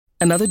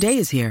Another day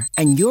is here,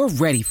 and you're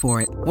ready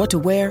for it. What to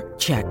wear?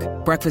 Check.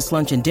 Breakfast,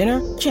 lunch, and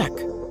dinner? Check.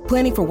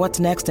 Planning for what's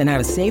next and how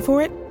to save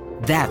for it?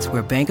 That's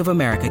where Bank of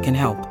America can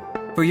help.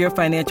 For your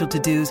financial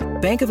to-dos,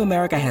 Bank of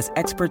America has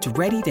experts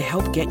ready to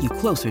help get you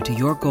closer to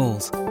your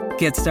goals.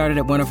 Get started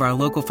at one of our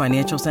local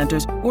financial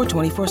centers or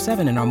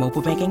 24/7 in our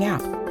mobile banking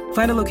app.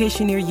 Find a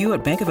location near you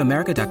at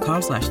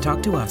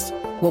bankofamerica.com/talktous.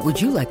 What would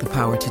you like the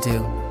power to do?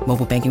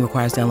 Mobile banking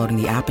requires downloading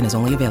the app and is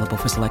only available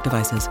for select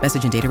devices.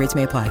 Message and data rates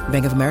may apply.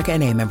 Bank of America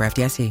N.A., member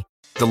FDIC.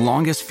 The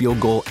longest field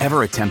goal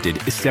ever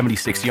attempted is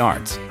 76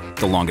 yards.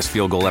 The longest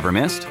field goal ever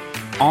missed?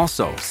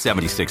 Also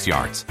 76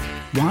 yards.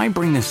 Why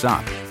bring this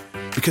up?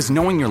 Because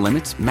knowing your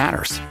limits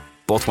matters,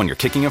 both when you're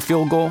kicking a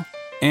field goal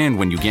and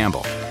when you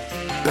gamble.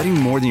 Betting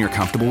more than you're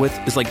comfortable with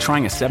is like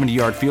trying a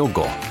 70-yard field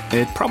goal.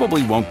 It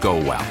probably won't go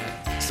well.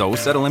 So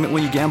set a limit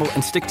when you gamble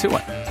and stick to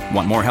it.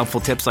 Want more helpful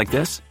tips like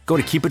this? Go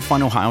to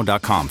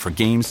keepitfunohio.com for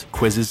games,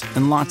 quizzes,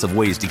 and lots of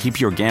ways to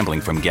keep your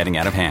gambling from getting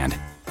out of hand.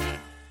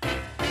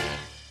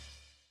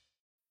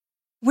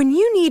 When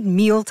you need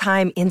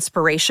mealtime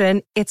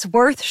inspiration, it's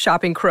worth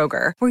shopping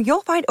Kroger, where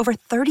you'll find over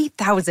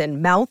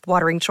 30,000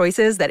 mouth-watering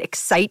choices that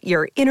excite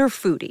your inner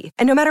foodie.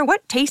 And no matter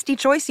what tasty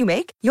choice you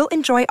make, you'll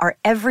enjoy our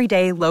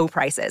everyday low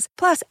prices,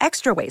 plus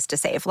extra ways to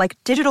save, like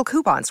digital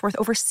coupons worth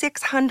over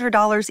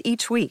 $600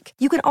 each week.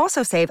 You can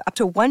also save up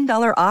to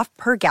 $1 off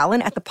per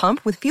gallon at the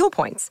pump with fuel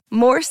points.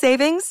 More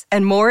savings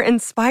and more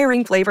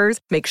inspiring flavors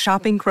make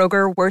shopping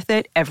Kroger worth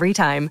it every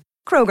time.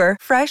 Kroger,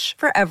 fresh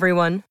for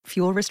everyone.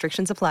 Fuel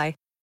restrictions apply.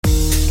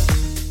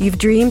 You've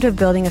dreamed of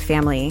building a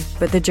family,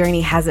 but the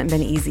journey hasn't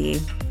been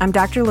easy. I'm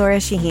Dr. Laura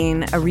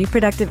Shaheen, a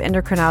reproductive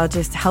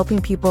endocrinologist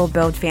helping people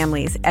build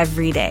families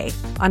every day.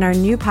 On our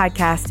new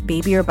podcast,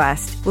 Baby or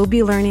Bust, we'll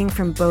be learning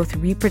from both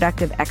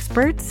reproductive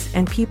experts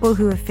and people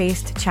who have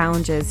faced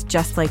challenges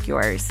just like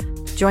yours.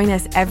 Join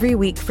us every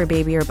week for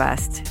Baby or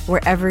Bust,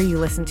 wherever you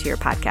listen to your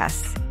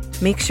podcasts.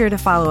 Make sure to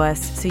follow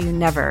us so you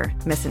never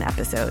miss an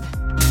episode.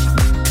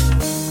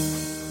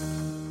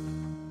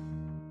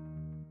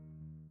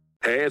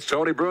 Hey, it's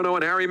Tony Bruno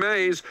and Harry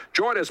Mays.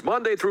 Join us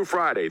Monday through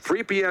Friday,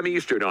 3 p.m.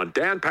 Eastern on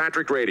Dan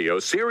Patrick Radio,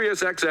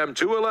 Sirius XM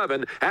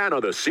 211, and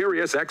on the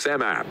Sirius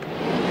XM app.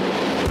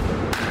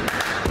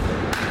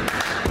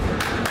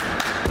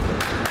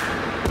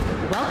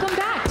 Welcome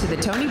back to the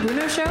Tony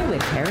Bruno Show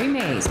with Harry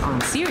Mays on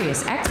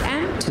Sirius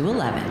XM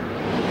 211.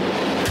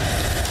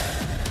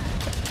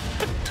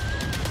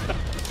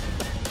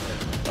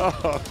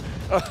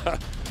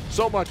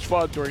 So much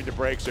fun during the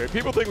breaks there.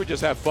 People think we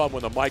just have fun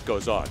when the mic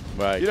goes on.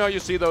 Right. You know, you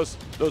see those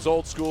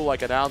old school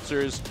like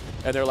announcers,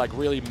 and they're like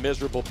really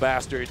miserable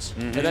bastards.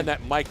 Mm-hmm. And then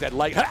that mic, that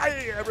light,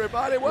 hey,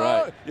 everybody, whoa!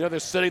 Right. You know, they're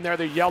sitting there,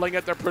 they're yelling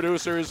at their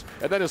producers,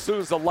 and then as soon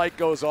as the light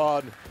goes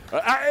on,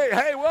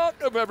 hey,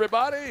 welcome,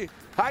 everybody.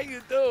 How you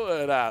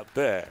doing out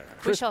there?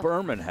 Chris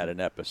Berman had an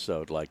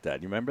episode like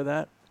that. You remember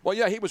that? Well,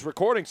 yeah, he was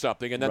recording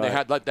something, and then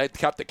they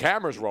kept the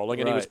cameras rolling,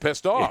 and he was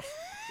pissed off.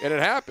 And it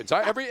happens.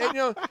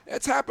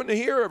 It's happened to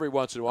hear every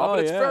once in a while, but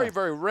it's very,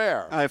 very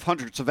rare. I have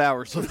hundreds of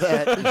hours of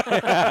that.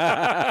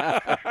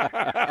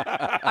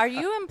 Are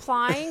you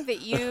implying that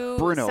you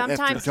Bruno,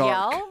 sometimes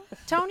yell,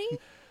 Tony?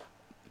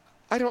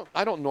 I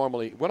don't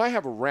normally. When I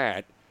have a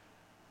rant,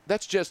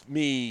 that's just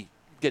me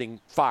getting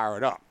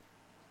fired up.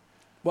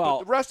 Well,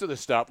 but the rest of the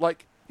stuff,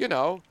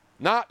 you're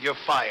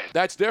fired.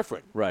 That's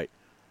different. Right.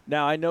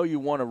 Now, I know you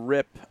want to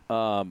rip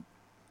a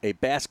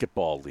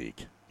basketball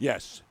league.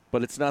 Yes.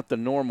 But it's not the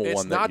normal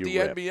one that you rip. It's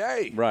not the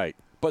NBA. Right.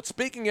 But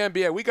speaking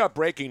NBA, we got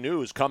breaking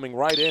news coming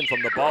right in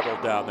from the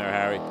bubble down there,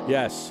 Harry.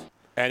 Yes.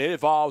 And it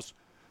involves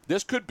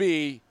this could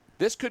be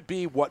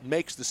what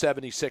makes the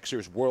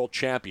 76ers world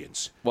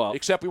champions. Well,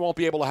 except we won't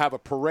be able to have a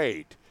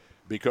parade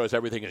because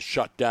everything is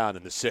shut down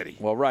in the city.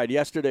 Well, right.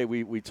 Yesterday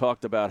we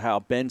talked about how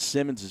Ben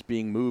Simmons is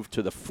being moved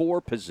to the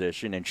 4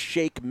 position and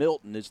Shake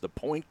Milton is the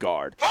point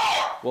guard.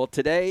 Well,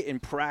 today in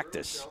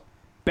practice,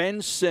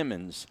 Ben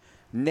Simmons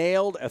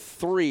nailed a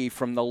 3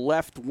 from the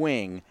left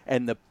wing,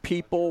 and the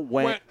people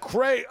went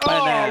crazy.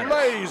 Bananas. Oh,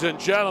 ladies and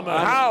gentlemen,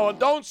 and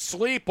don't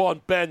sleep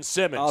on Ben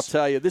Simmons. I'll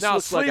tell you, this now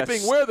looks like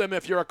sleeping with him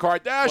if you're a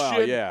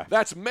Kardashian,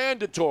 that's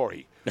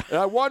mandatory. And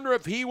I wonder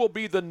if he will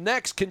be the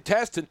next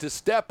contestant to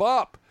step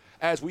up,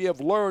 as we have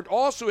learned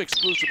also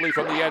exclusively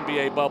from the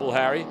NBA bubble,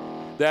 Harry,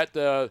 that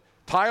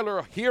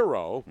Tyler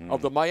Hero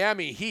of the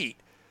Miami Heat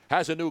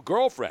has a new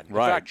girlfriend. In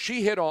fact,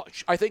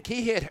 I think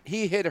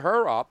he hit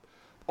her up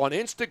on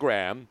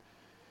Instagram.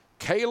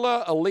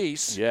 Kayla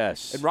Elise.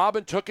 Yes. And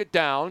Robin took it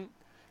down.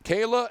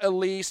 Kayla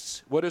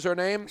Elise, what is her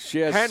name? She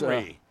has,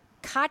 Henry.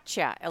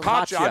 Katja.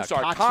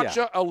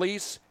 Katja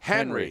Elise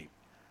Henry.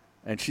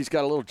 And she's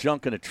got a little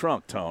junk in the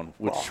trunk, Tone,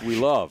 which we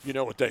love. You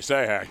know what they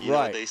say, Hank. You know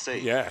what they say.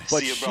 Yeah.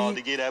 But see a broad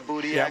to get that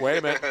booty. Yeah, wait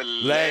a minute.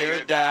 Lay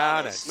her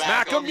down and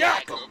smack 'em,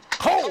 yak 'em.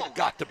 Cold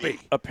got to be.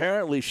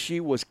 Apparently,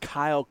 she was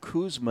Kyle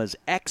Kuzma's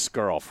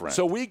ex-girlfriend.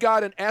 So we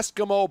got an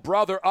Eskimo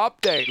brother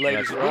update,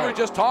 ladies. That's We right. were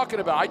just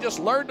talking about. I just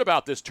learned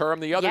about this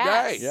term the other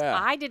day.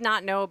 Yeah. I did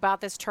not know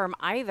about this term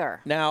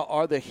either. Now,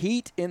 are the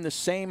Heat in the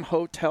same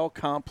hotel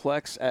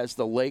complex as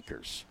the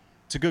Lakers?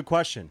 It's a good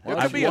question. It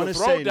could be a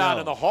throwdown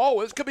in the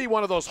hallway. This could be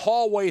one of those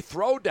hallway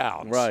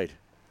throwdowns. Right.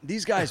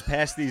 These guys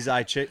pass these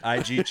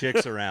IG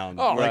chicks around.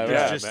 Oh, like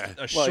there's just man.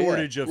 a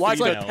shortage of Like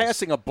females.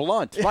 passing a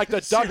blunt. Like the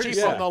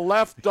Duchess from the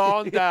left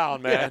on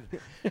down, man.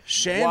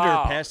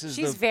 Shander passes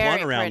She's the very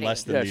blunt around pretty.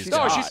 less than these No,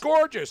 guys. she's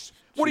gorgeous.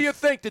 What do you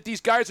think, that these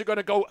guys are going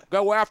to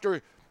go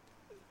after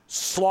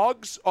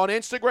slugs on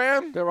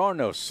Instagram? There are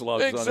no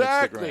slugs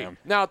exactly. on Instagram.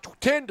 Now,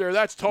 Tinder,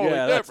 that's totally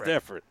different. That's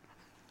different.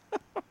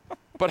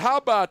 But how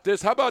about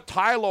this? How about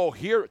Tyler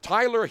Hero?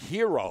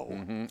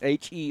 Herro.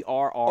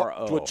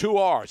 With 2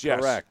 R's, yes.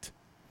 Correct.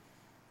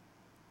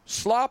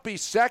 Sloppy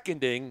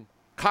seconding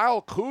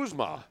Kyle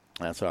Kuzma.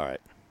 That's all right.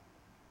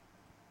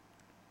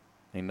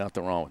 Ain't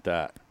nothing wrong with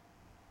that.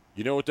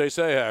 You know what they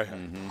say, Harry?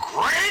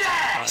 Great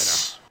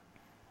ass!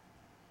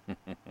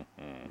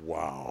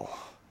 Wow.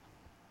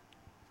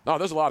 No,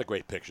 there's a lot of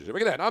great pictures. Look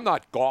at that. I'm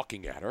not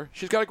gawking at her.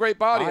 She's got a great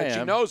body, and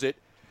she knows it.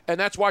 And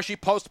that's why she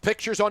posts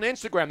pictures on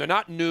Instagram. They're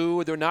not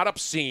new. They're not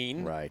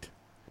obscene. Right.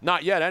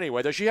 Not yet,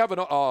 anyway. Does she have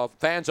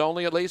fans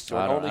only, at least? Or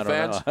only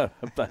fans? I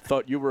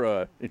thought you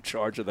were in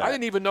charge of that. I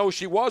didn't even know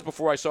she was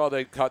before I saw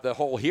the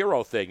whole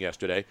hero thing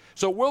yesterday.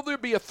 So will there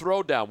be a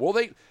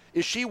throwdown?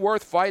 Is she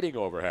worth fighting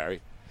over,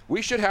 Harry?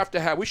 We should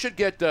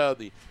get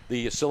the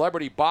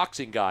celebrity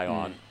boxing guy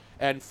on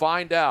and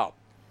find out,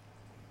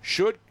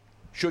 should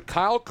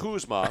Kyle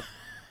Kuzma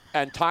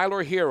and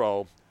Tyler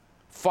Herro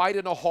fight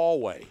in a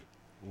hallway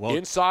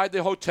inside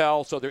the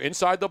hotel, so they're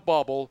inside the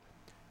bubble,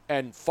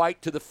 and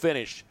fight to the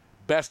finish?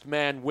 Best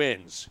man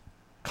wins.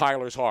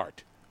 Kyler's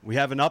heart. We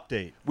have an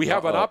update.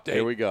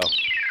 Here we go.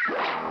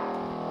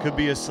 Could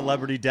be a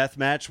celebrity death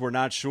match. We're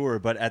not sure.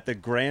 But at the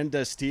Grand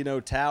Destino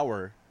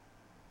Tower,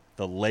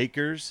 the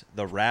Lakers,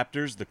 the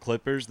Raptors, the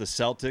Clippers, the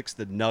Celtics,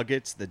 the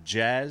Nuggets, the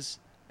Jazz,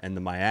 and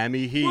the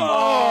Miami Heat.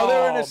 Oh,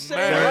 they're in the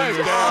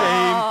same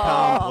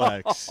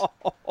complex.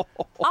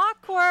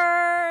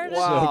 Awkward.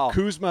 Wow.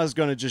 So Kuzma's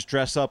going to just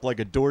dress up like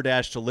a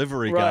DoorDash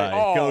delivery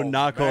guy. Go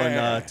knock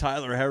on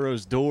Tyler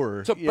Herro's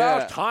door. It's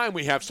about time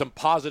we have some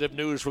positive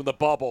news from the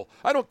bubble.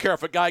 I don't care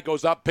if a guy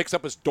goes up, picks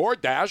up his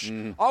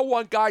DoorDash. I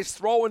want guys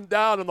throwing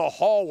down in the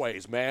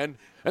hallways, man.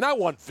 And I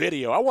want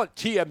video. I want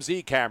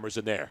TMZ cameras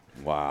in there.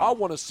 Wow. I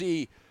want to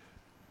see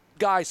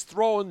guys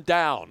throwing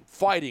down,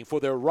 fighting for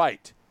their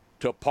right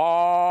to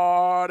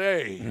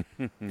party.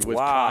 With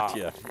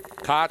Katya.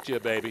 Katya,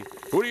 baby.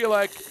 Who do you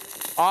like?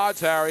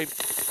 Odds, Harry.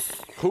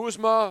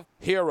 Kuzma,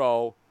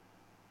 Herro.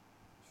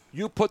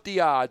 You put the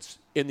odds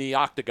in the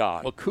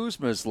octagon. Well,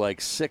 Kuzma's like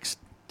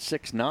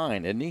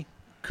 6'9", isn't he?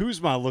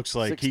 Kuzma looks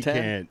like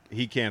 6'10"?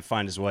 he can't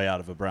find his way out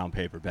of a brown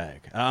paper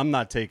bag. I'm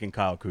not taking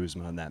Kyle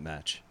Kuzma in that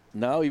match.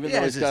 No, even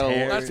though he's got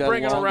a Let's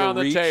bring it around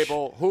the reach.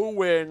 table. Who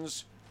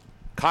wins?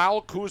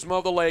 Kyle Kuzma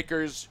of the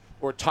Lakers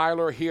or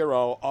Tyler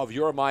Herro of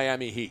your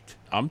Miami Heat?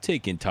 I'm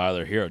taking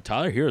Tyler Herro.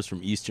 Tyler Herro's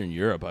from Eastern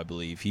Europe, I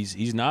believe.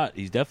 He's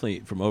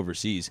definitely from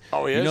overseas.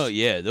 Oh, he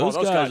is? Those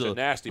guys are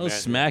nasty, they'll man.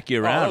 smack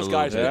you around those a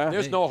guys, little bit.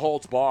 There's no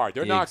holds barred.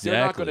 They're not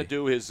going to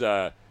do his.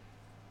 They're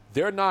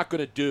not going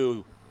to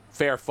do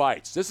fair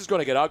fights. This is going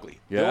to get ugly.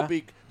 Yeah.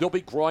 There'll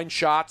be groin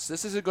shots.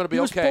 This isn't going to be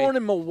He was okay. born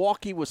in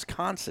Milwaukee,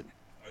 Wisconsin.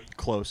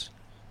 Close.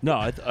 No,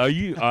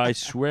 I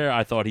swear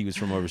I thought he was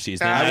from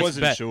overseas. I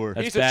wasn't sure.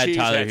 That's He's bad, a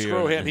Tyler cheesehead. Herro.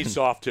 Screw him. He's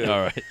soft too. All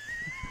right.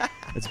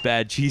 That's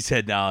bad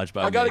cheesehead knowledge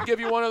by me. I got to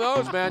give you one of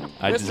those, man.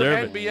 I Mr.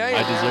 deserve NBA, it.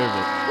 I deserve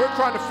it. We're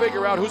trying to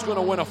figure out who's going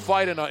to win a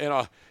fight in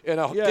a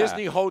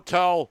Disney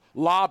hotel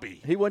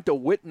lobby. He went to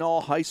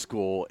Whitnall High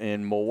School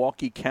in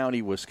Milwaukee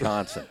County,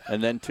 Wisconsin,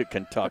 and then to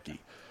Kentucky.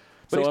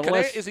 But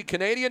is he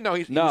Canadian? No,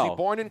 was he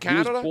born in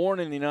Canada? He was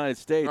born in the United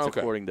States,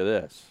 according to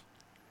this.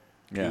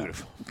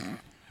 Beautiful.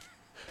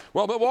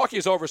 Well, Milwaukee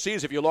is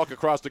overseas if you look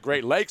across the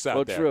Great Lakes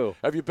out there. True.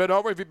 Have you been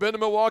over? Have you been to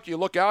Milwaukee? You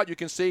look out, you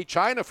can see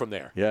China from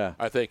there. Yeah.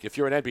 I think if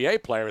you're an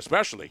NBA player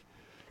especially,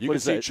 you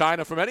can see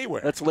China from anywhere.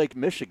 That's Lake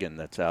Michigan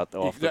that's out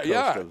off the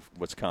coast of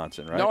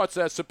Wisconsin, right? No, it's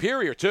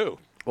Superior, too.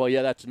 Well,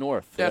 yeah, that's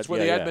north. That's where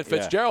the Edmund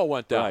Fitzgerald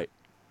went down. Right.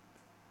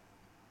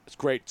 It's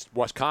great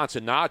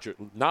Wisconsin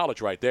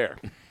knowledge right there.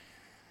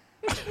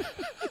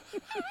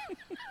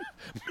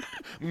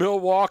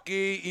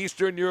 Milwaukee,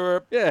 Eastern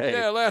Europe.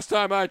 Yeah, last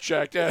time I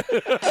checked. Yeah.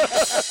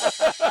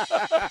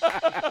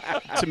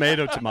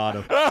 Tomato.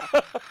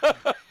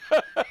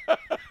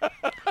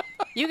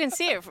 You can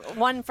see it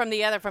one from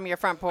the other from your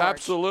front porch.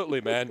 Absolutely,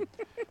 man.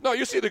 No,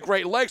 you see the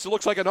Great Lakes. It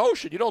looks like an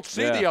ocean. You don't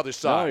see the other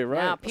side. No, you're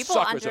right. No,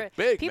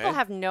 people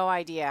have no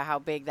idea how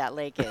big that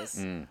lake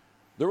is.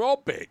 They're all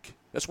big.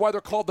 That's why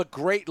they're called the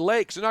Great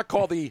Lakes. They're not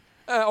called the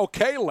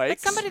okay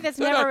lakes. But somebody that's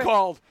they're never not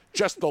called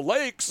just the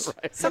lakes.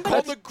 Right. They're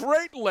called the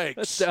Great Lakes.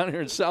 That's down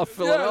here in South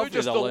Philadelphia. Yeah, they're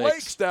just the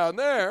lakes down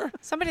there.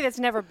 Somebody that's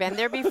never been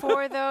there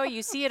before, though,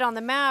 you see it on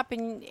the map,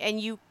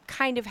 and you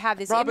kind of have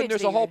this Robin, image.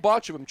 there's a whole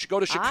bunch of them. Go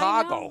to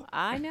Chicago.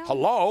 I know.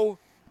 Hello?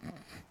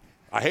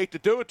 I hate to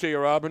do it to you,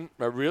 Robin.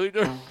 I really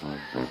do.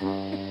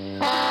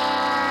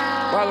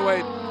 By the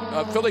way,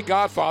 Philly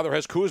Godfather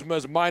has Kuzma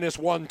as minus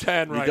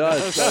 110 right now. He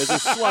does. So it's a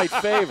slight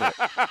favorite.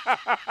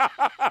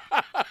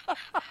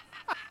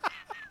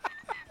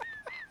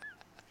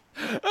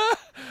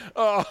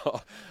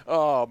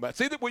 Oh man.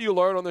 See that what you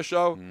learn on the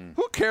show?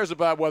 Who cares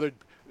about whether?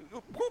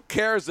 Who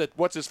cares that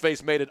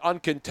what's-his-face made an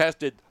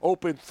uncontested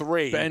open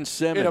three Ben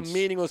Simmons. in a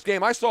meaningless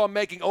game? I saw him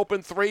making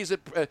open threes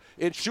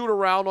in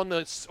shoot-around on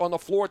the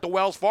floor at the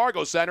Wells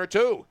Fargo Center,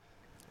 too.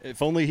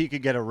 If only he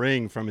could get a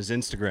ring from his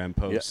Instagram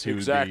posts. Yeah,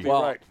 exactly.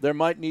 Well, right. there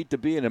might need to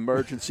be an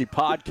emergency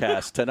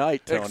podcast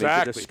tonight, Tony,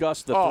 to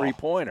discuss the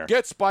three-pointer.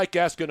 Get Spike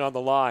Eskin on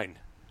the line.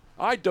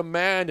 I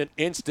demand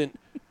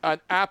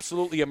an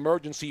absolutely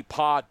emergency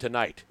pod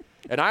tonight.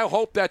 And I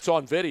hope that's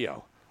on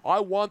video. I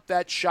want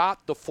that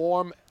shot, the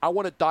form. I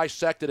want it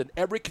dissected in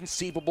every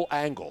conceivable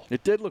angle.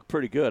 It did look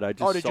pretty good. I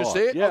just did you see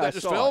it? Yeah, that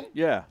just film?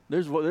 Yeah,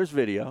 there's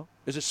video.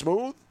 Is it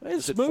smooth?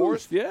 It's Is smooth. It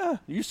forced? Yeah,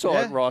 you saw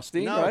it,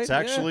 Rothstein, no, right? it's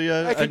actually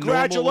Hey, a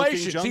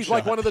congratulations. jump He's shot.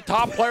 like one of the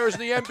top players in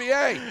the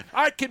NBA.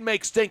 I can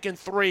make stinking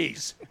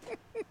threes.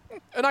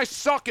 And I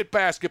suck at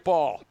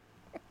basketball.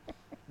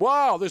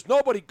 Wow, there's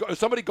nobody. Is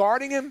somebody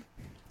guarding him?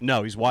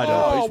 No, he's wide open.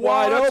 open. He's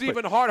wide open. That's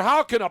even hard.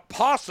 How can an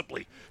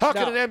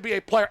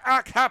NBA player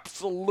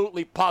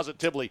absolutely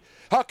positively,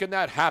 how can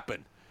that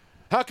happen?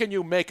 How can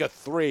you make a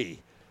three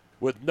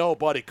with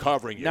nobody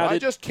covering you? I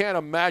just can't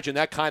imagine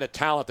that kind of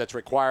talent that's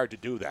required to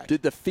do that.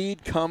 Did the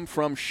feed come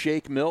from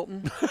Shake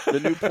Milton, the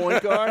new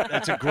point guard?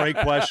 That's a great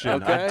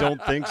question. Okay. I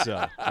don't think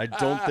so. I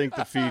don't think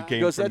the feed came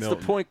because from that's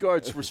Milton. the point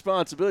guard's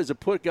responsibility is to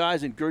put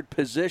guys in good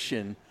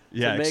position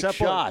to make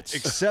shots.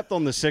 Except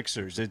on the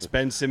Sixers. It's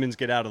Ben Simmons,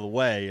 get out of the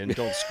way and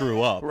don't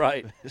screw up.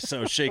 Right.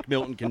 So Shake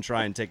Milton can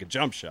try and take a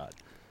jump shot.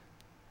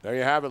 There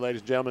you have it,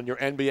 ladies and gentlemen, your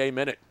NBA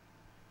minute.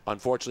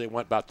 Unfortunately, it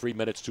went about 3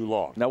 minutes too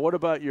long. Now, what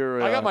about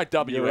your I got my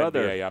your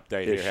other WNBA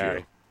update here, issue?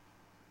 Harry.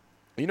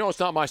 You know it's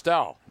not my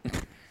style.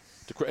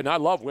 And I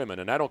love women,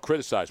 and I don't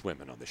criticize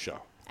women on the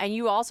show. And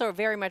you also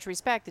very much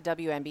respect the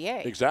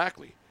WNBA.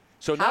 Exactly.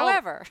 So now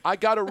However, I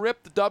got to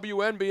rip the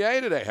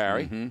WNBA today,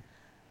 Harry. Mm-hmm.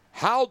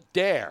 How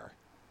dare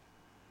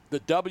the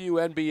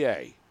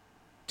WNBA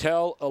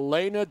tell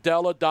Elena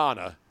Della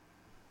Donna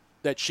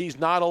that she's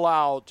not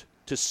allowed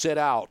to sit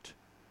out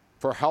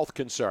for health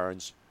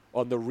concerns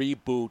on the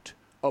reboot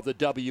of the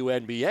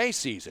WNBA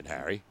season,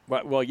 Harry?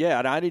 Well, yeah,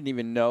 and I didn't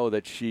even know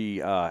that she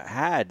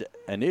had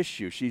an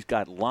issue. She's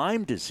got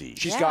Lyme disease.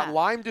 She's got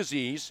Lyme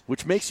disease.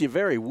 Which makes you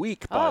very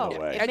weak, by the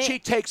way. And she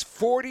takes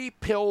 40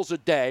 pills a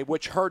day,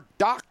 which her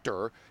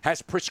doctor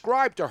has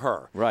prescribed to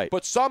her. Right.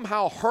 But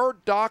somehow her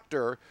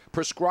doctor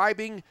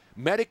prescribing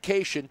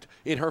medication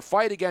in her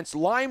fight against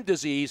Lyme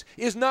disease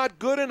is not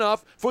good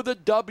enough for the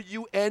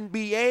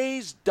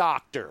WNBA's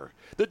doctor.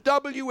 The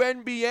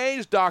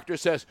WNBA's doctor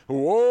says,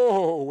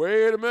 whoa,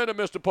 wait a minute,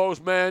 Mr.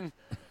 Postman.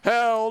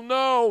 Hell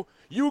no.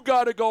 You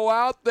got to go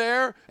out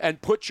there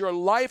and put your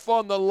life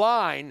on the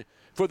line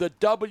for the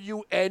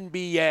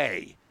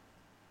WNBA.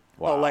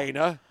 Wow.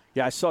 Elena.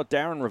 Yeah, I saw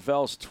Darren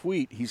Ravel's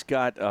tweet. He's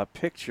got a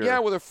picture. Yeah,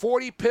 with her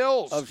 40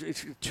 pills.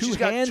 She's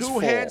got two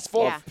hands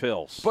full of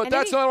pills. But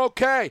that's not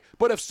okay.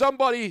 But if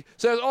somebody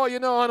says, oh,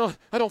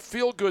 I don't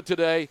feel good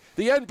today,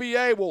 the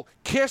NBA will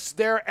kiss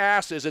their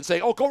asses and say,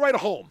 oh, go right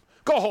home.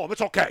 Go home.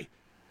 It's okay.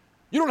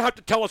 You don't have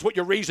to tell us what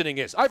your reasoning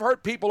is. I've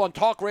heard people on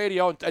talk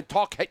radio and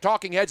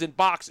talking heads in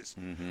boxes.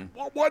 Mm-hmm.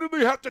 Well, why do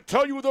they have to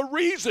tell you the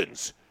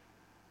reasons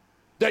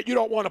that you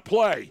don't want to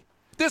play?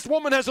 This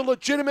woman has a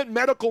legitimate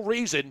medical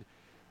reason,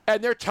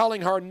 and they're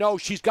telling her, no,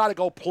 she's got to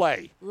go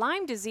play.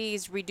 Lyme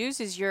disease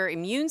reduces your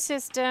immune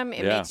system.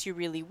 It makes you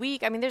really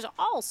weak. I mean, there's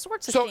all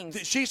sorts of things.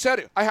 So she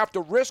said, I have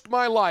to risk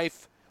my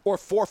life or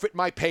forfeit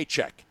my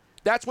paycheck.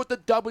 That's what the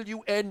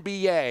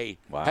WNBA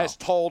has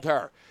told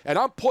her. And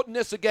I'm putting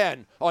this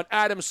again on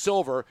Adam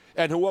Silver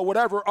and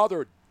whatever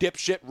other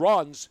dipshit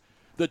runs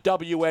the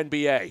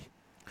WNBA.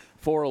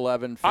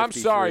 411. I'm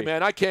sorry,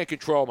 man. I can't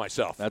control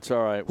myself. That's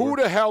all right. Who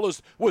the hell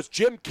was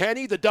Jim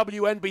Kenny, the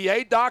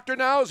WNBA doctor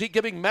now? Is he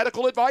giving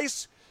medical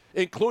advice,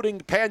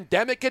 including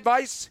pandemic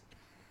advice?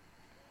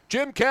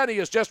 Jim Kenny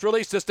has just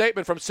released a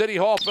statement from City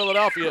Hall,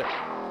 Philadelphia.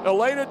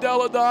 Elena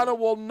Della Donna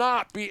will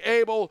not be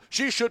able,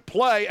 she should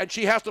play, and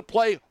she has to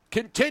play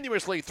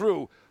continuously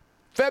through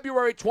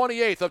February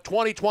 28th of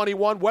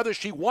 2021, whether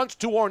she wants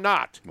to or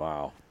not.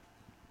 Wow.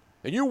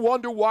 And you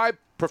wonder why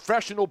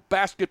professional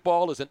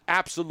basketball is an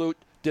absolute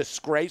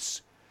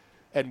disgrace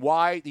and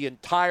why the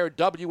entire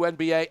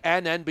WNBA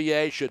and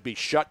NBA should be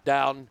shut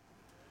down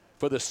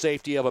for the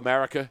safety of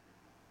America,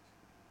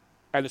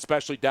 and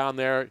especially down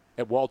there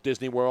at Walt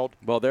Disney World?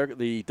 Well,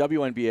 the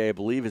WNBA, I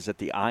believe, is at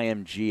the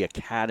IMG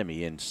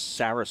Academy in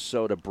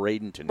Sarasota,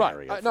 Bradenton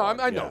area. No,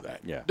 I know that.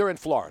 Yeah. They're in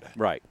Florida.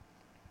 Right.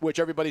 Which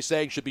everybody's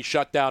saying should be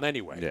shut down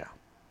anyway. Yeah.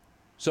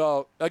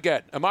 So,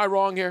 again, am I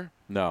wrong here?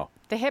 No.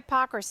 The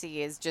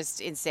hypocrisy is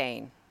just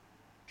insane.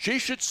 She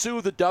should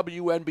sue the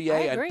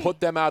WNBA and put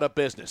them out of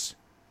business.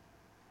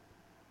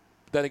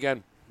 Then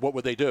again, what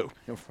would they do?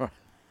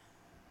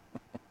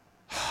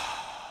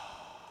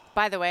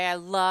 By the way, I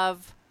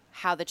love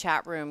how the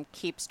chat room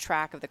keeps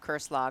track of the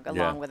curse log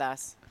along with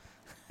us.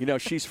 You know,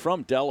 she's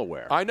from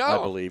Delaware. I know. I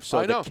believe.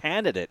 So the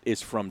candidate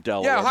is from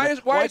Delaware. Yeah,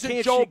 why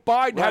isn't Joe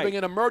Biden having having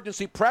an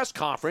emergency press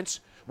conference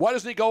Why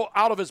doesn't he go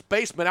out of his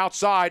basement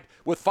outside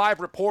with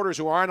 5 reporters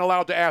who aren't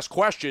allowed to ask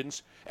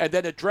questions and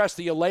then address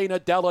the Elena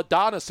Della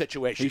Donna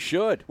situation? He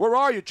should. Where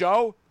are you,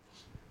 Joe?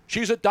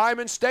 She's a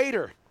Diamond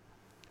Stater.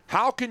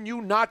 How can you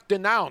not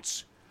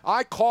denounce?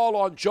 I call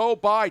on Joe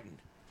Biden,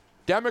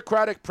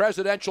 Democratic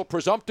presidential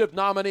presumptive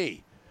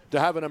nominee,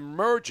 to have an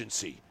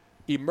emergency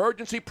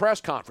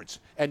press conference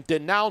and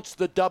denounce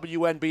the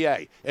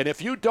WNBA. And if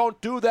you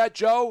don't do that,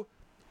 Joe,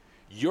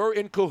 you're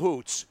in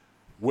cahoots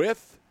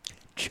with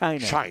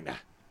China.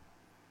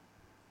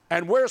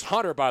 And where's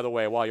Hunter, by the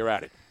way, while you're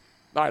at it?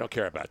 I don't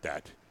care about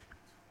that.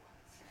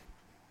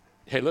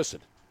 Hey, listen,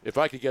 if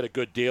I could get a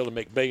good deal and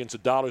make millions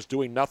of dollars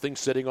doing nothing,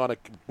 sitting on a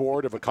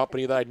board of a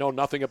company that I know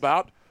nothing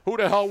about, who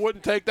the hell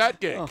wouldn't take that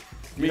gig?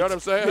 You know what I'm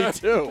saying? Me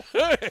too.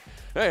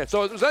 Hey,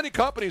 so if there's any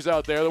companies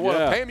out there that want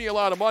to pay me a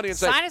lot of money and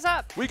say, sign us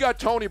up. We got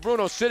Tony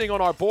Bruno sitting on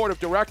our board of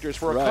directors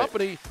for a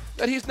company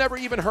that he's never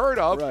even heard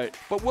of,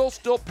 but we'll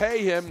still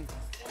pay him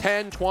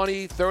 $10,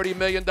 $20, $30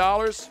 million.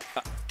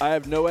 I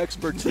have no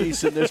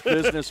expertise in this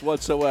business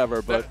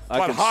whatsoever, but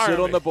I can sit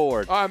on the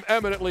board. I'm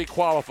eminently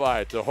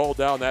qualified to hold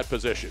down that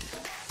position.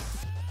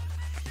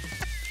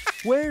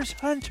 Where's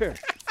Hunter?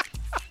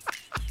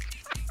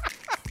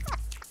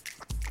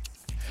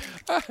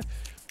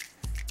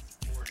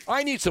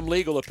 I need some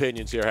legal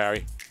opinions here,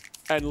 Harry.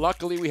 And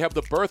luckily we have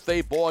the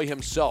birthday boy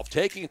himself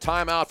taking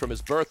time out from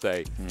his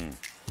birthday.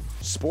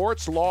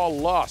 Sports law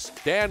Lust,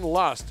 Dan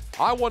Lust.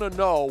 I want to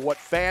know what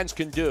fans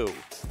can do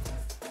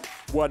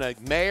when a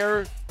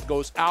mayor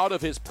goes out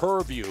of his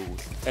purview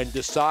and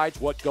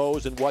decides what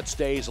goes and what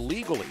stays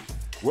legally.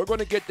 We're going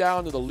to get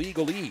down to the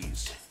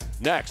legalese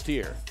next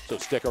here, so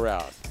stick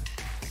around.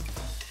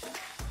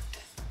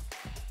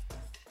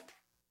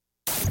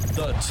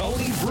 The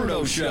Tony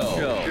Bruno Show.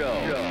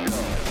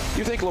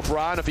 You think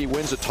LeBron, if he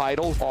wins a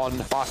title on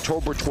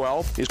October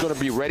 12th, is going to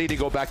be ready to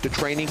go back to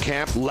training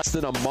camp less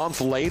than a month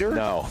later?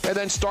 No. And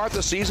then start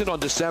the season on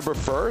December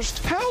 1st?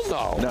 Hell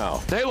no.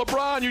 No. Hey,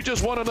 LeBron, you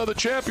just won another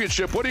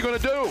championship. What are you going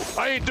to do?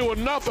 I ain't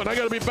doing nothing. I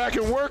got to be back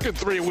in work in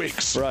 3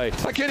 weeks. Right.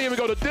 I can't even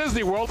go to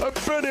Disney World. I've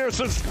been here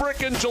since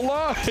frickin'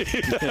 July.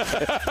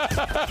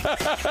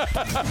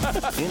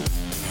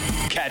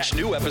 Catch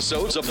new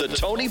episodes of The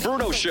Tony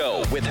Bruno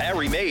Show with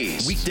Harry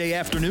Mays. Weekday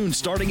afternoon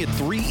starting at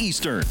 3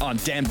 Eastern on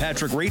Dan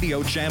Patrick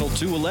Radio Channel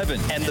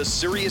 211 and the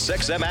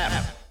SiriusXM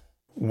app.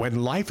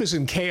 When life is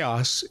in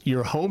chaos,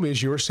 your home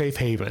is your safe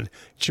haven.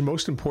 It's your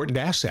most important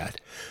asset.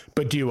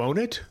 But do you own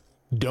it?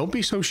 Don't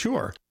be so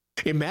sure.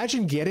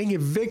 Imagine getting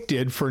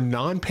evicted for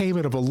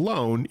non-payment of a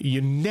loan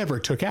you never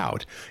took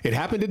out. It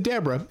happened to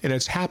Deborah, and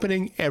it's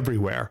happening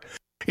everywhere.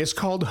 It's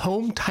called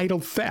home title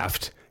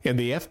theft, and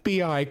the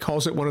FBI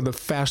calls it one of the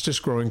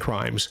fastest growing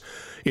crimes.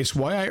 It's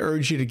why I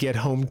urge you to get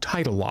Home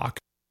Title Lock.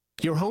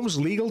 Your home's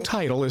legal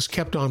title is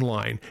kept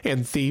online,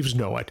 and thieves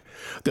know it.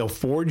 They'll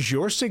forge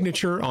your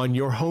signature on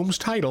your home's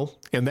title,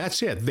 and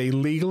that's it. They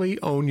legally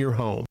own your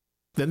home.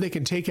 Then they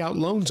can take out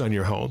loans on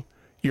your home.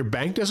 Your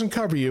bank doesn't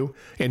cover you,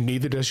 and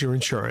neither does your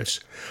insurance.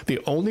 The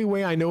only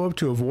way I know of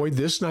to avoid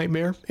this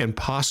nightmare and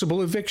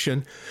possible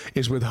eviction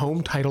is with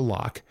Home Title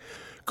Lock.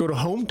 Go to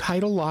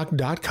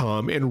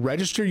HomeTitleLock.com and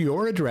register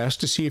your address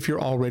to see if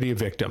you're already a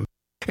victim.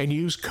 And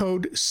use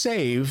code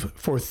SAVE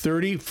for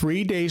 30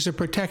 free days of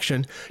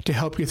protection to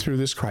help you through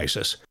this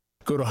crisis.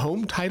 Go to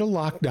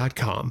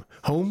HomeTitleLock.com.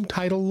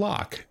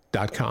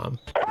 HomeTitleLock.com.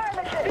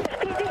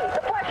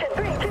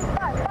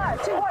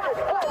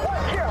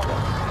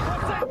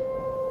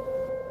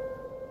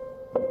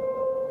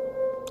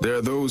 There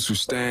are those who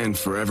stand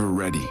forever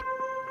ready.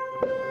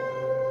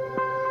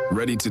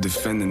 Ready to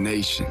defend the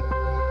nation.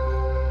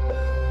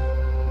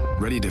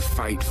 Ready to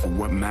fight for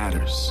what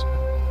matters.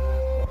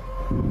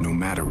 No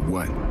matter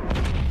what. Do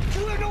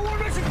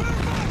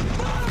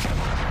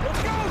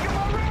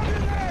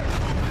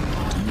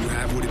you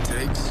have what it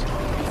takes?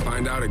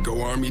 Find out at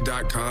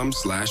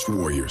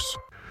GoArmy.com/warriors.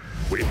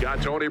 We've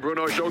got Tony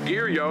Bruno Show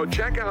gear, yo.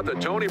 Check out the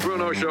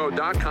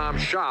TonyBrunoShow.com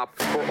shop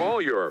for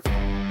all your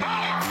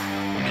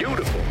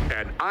beautiful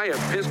and I am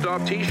pissed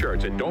off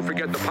t-shirts. And don't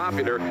forget the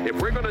popular, if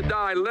we're going to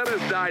die, let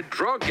us die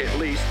drunk at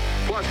least,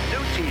 plus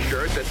new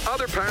t-shirts and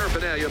other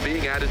paraphernalia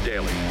being added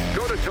daily.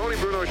 Go to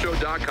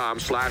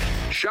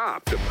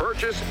TonyBrunoShow.com/shop to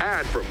purchase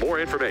and for more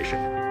information.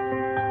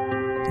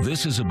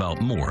 This is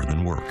about more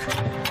than work.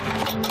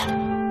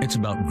 It's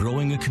about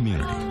growing a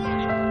community.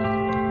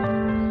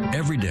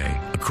 Every day,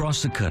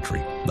 across the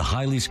country, the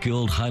highly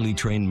skilled, highly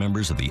trained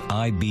members of the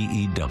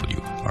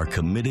IBEW are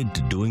committed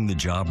to doing the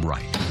job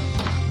right,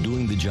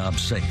 doing the job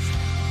safe,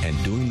 and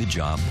doing the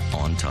job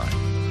on time.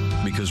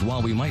 Because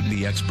while we might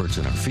be experts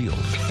in our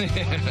field,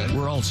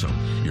 we're also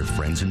your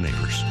friends and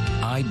neighbors.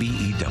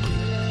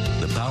 IBEW,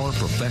 the power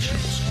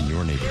professionals in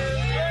your neighborhood.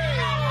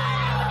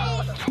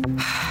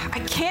 I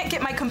can't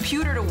get my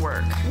computer to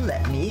work.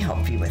 Let me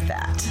help you with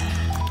that.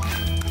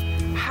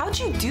 How'd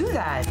you do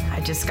that? I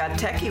just got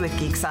techie with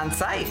Geeks on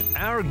Site.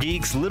 Our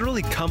geeks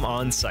literally come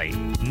on site.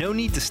 No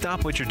need to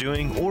stop what you're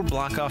doing or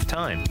block off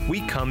time.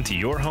 We come to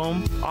your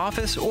home,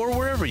 office, or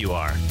wherever you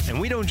are. And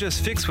we don't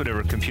just fix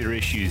whatever computer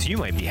issues you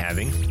might be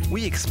having.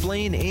 We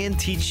explain and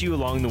teach you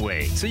along the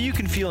way so you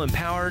can feel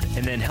empowered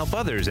and then help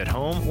others at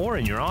home or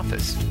in your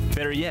office.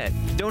 Better yet,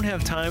 don't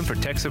have time for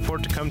tech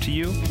support to come to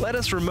you? Let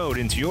us remote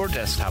into your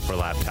desktop or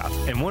laptop,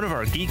 and one of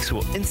our geeks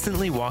will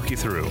instantly walk you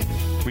through.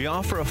 We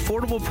offer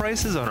affordable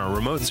prices on our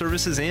remote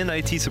services and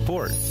IT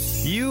support.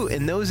 You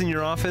and those in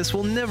your office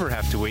will never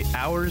have to wait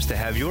hours to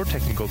have your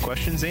technical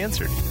questions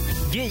answered.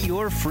 Get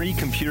your free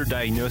computer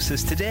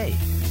diagnosis today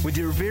with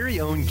your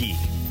very own geek.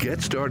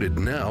 Get started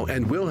now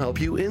and we'll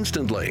help you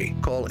instantly.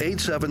 Call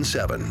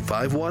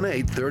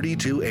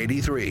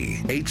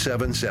 877-518-3283.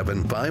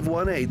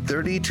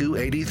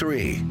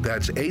 877-518-3283.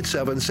 That's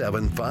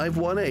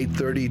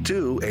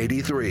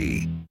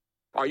 877-518-3283.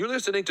 Are you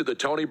listening to the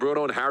Tony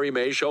Bruno and Harry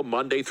May Show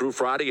Monday through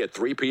Friday at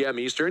 3 p.m.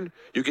 Eastern?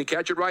 You can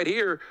catch it right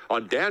here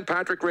on Dan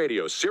Patrick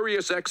Radio,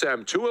 Sirius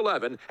XM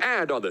 211,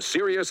 and on the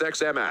Sirius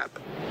XM app.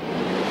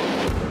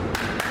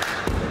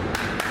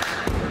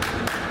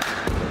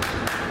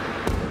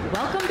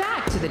 Welcome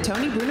back to the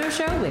Tony Bruno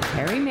Show with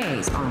Harry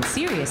Mays on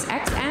Sirius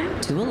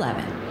XM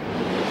 211.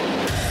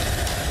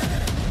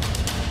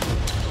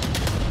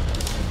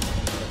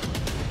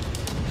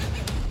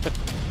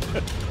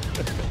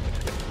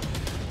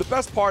 The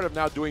best part of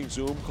now doing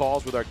Zoom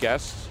calls with our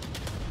guests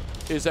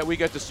is that we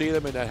get to see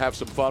them and have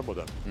some fun with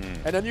them.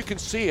 And then you can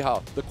see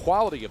how the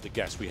quality of the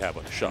guests we have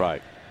on the show.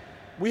 Right.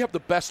 We have the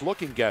best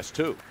looking guests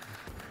too.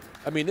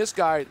 I mean, this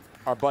guy,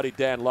 our buddy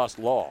Dan Lust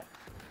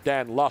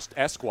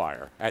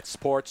Esquire at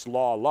Sports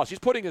Law Lust. He's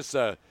putting his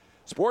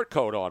sport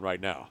coat on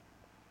right now.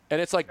 And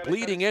it's like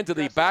bleeding into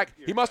the back.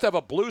 He must have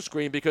a blue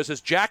screen because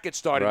his jacket's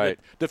starting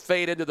to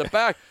fade into the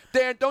back.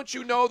 Dan, don't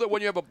you know that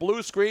when you have a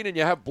blue screen and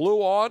you have blue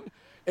on,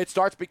 it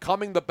starts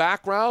becoming the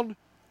background?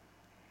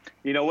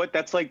 You know what?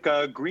 That's like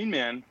Green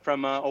Man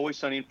from Always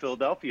Sunny in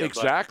Philadelphia.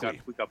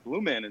 Exactly. We got Blue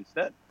Man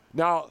instead.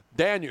 Now,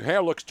 Dan, your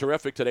hair looks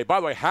terrific today.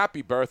 By the way,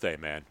 happy birthday,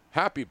 man.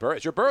 Happy birthday.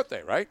 It's your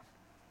birthday, right?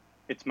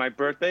 It's my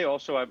birthday.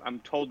 Also, I'm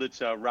told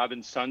it's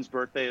Robin's son's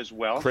birthday as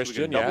well. Christian,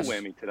 so we got a double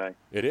yes. whammy today.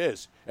 It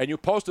is. And you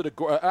posted an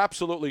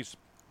absolutely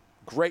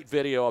great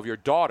video of your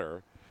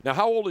daughter. Now,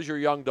 how old is your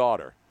young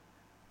daughter?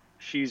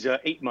 She's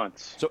 8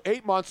 months. So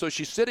 8 months. So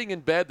she's sitting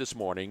in bed this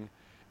morning,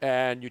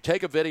 and you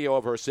take a video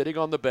of her sitting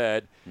on the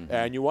bed,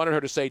 and you wanted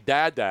her to say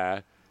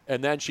 "Dada,"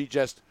 and then she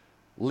just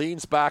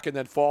leans back and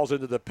then falls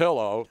into the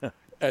pillow,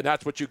 and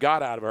that's what you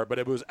got out of her. But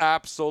it was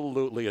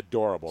absolutely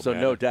adorable. So man.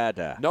 no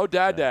Dada. No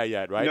Dada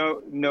yet, right?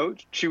 No.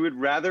 She would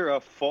rather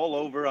fall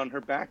over on her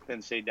back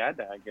than say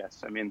 "Dada." I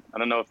guess. I mean, I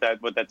don't know if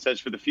what that says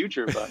for the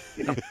future, but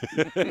you know.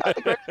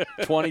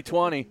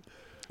 2020.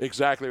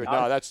 Exactly.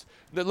 No, that's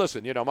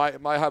listen. You know,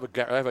 I have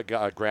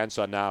a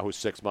grandson now who's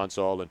 6 months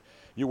old, and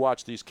you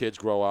watch these kids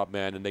grow up,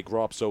 man, and they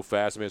grow up so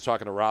fast. I mean, I was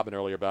talking to Robin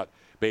earlier about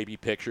baby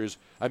pictures.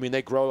 I mean,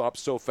 they grow up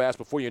so fast.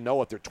 Before you know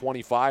it, they're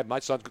 25. My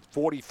son's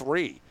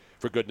 43,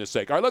 for goodness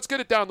sake. All right, let's get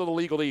it down to the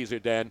legalese here,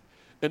 Dan.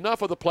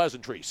 Enough of the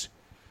pleasantries.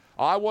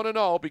 I want to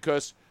know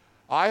because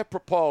I have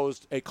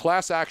proposed a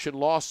class action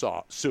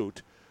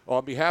lawsuit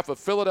on behalf of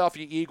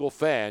Philadelphia Eagle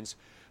fans,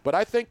 but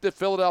I think the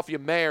Philadelphia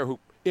mayor who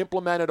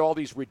implemented all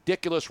these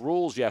ridiculous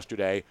rules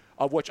yesterday,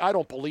 of which I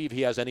don't believe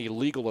he has any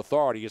legal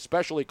authority,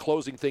 especially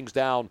closing things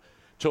down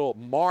till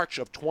March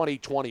of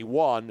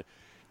 2021.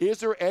 Is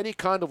there any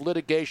kind of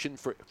litigation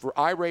for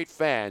irate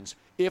fans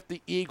if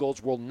the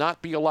Eagles will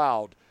not be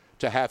allowed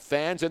to have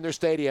fans in their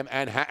stadium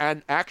and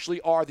actually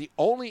are the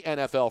only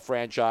NFL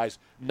franchise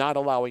not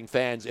allowing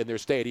fans in their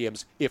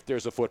stadiums if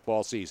there's a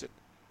football season?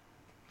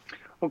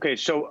 Okay,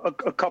 so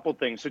a couple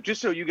things. So just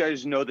so you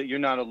guys know that you're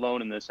not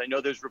alone in this, I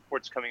know there's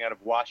reports coming out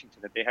of Washington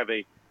that they have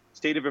a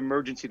state of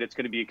emergency that's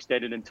going to be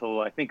extended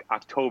until, I think,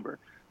 October.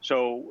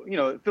 So, you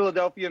know,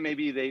 Philadelphia,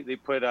 maybe they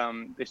put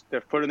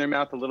their foot in their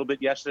mouth a little bit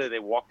yesterday. They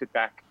walked it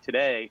back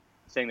today,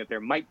 saying that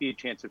there might be a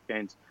chance of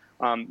fans.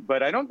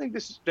 But I don't think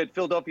that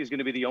Philadelphia is going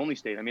to be the only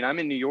state. I mean, I'm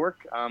in New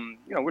York. You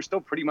know, we're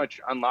still pretty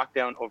much on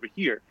lockdown over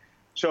here.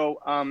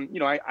 So, you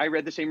know, I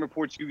read the same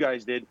reports you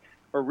guys did.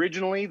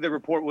 Originally, the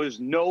report was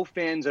no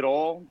fans at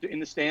all in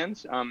the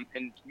stands.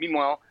 And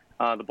meanwhile,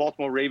 the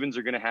Baltimore Ravens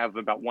are going to have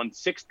about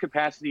 1/6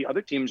 capacity.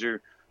 Other teams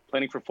are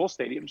planning for full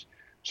stadiums.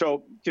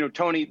 So, you know,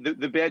 Tony,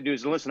 the bad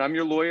news, and listen, I'm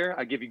your lawyer.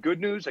 I give you good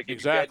news. I give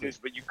you bad news.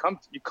 But you come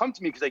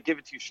to me because I give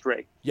it to you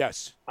straight.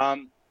 Yes.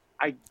 I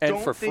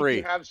don't for think free.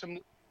 you have some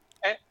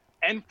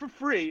and for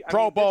free.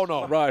 Pro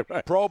bono. Right.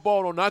 Pro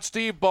bono, not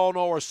Steve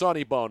Bono or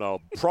Sonny Bono.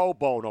 Pro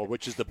bono,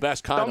 which is the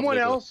best kind of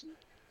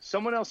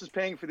Someone else is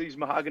paying for these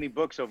mahogany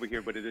books over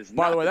here, but it is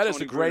not. By the way, that is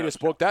Tony the greatest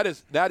Bruno book. That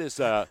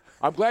is.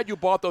 I'm glad you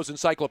bought those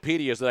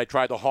encyclopedias that I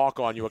tried to hawk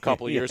on you a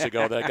couple of years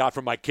ago that I got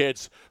from my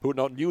kids who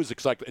don't use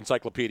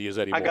encyclopedias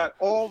anymore. I got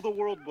all the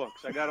world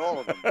books. I got all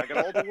of them. I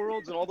got all the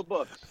worlds and all the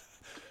books.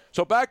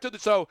 So back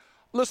to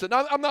listen,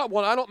 I'm not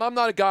one. I'm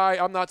not a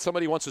guy. I'm not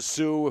somebody who wants to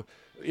sue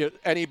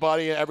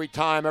anybody every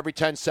time, every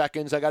 10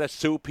 seconds. I got to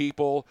sue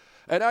people.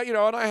 And I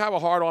have a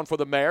hard on for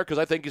the mayor because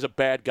I think he's a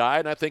bad guy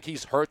and I think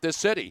he's hurt this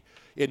city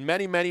in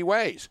many, many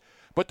ways.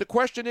 But the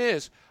question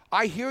is,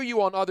 I hear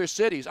you on other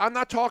cities. I'm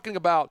not talking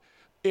about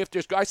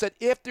I said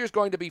if there's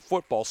going to be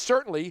football.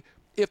 Certainly,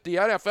 if the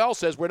NFL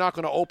says we're not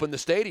going to open the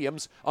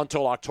stadiums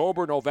until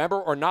October, November,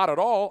 or not at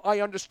all, I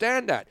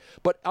understand that.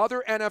 But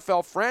other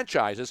NFL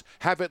franchises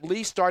have at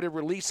least started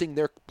releasing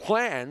their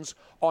plans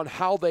on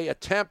how they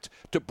attempt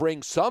to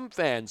bring some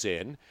fans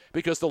in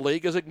because the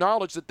league has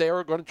acknowledged that they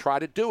are going to try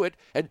to do it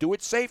and do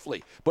it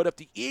safely. But if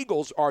the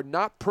Eagles are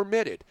not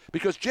permitted,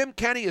 because Jim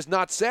Kenney has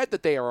not said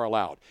that they are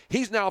allowed,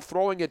 he's now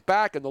throwing it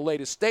back in the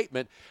latest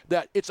statement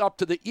that it's up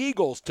to the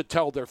Eagles to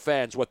tell their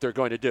fans what they're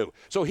going to do.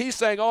 So he's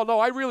saying, oh, no,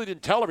 I really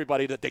didn't tell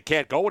everybody that they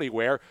can't go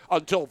anywhere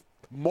until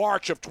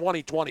March of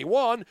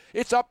 2021.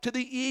 It's up to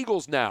the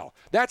Eagles now.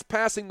 That's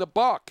passing the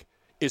buck,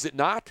 is it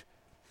not?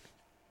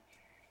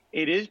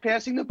 It is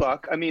passing the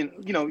buck. I mean,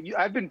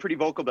 I've been pretty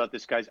vocal about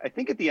this, guys. I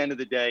think at the end of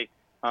the day,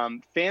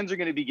 fans are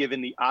going to be given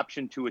the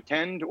option to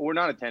attend or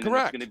not attend. Correct.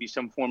 And it's going to be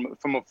some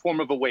form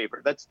of a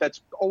waiver.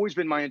 That's always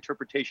been my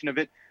interpretation of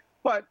it.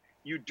 But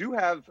you do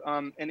have,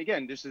 and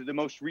again, this is the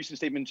most recent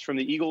statements from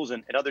the Eagles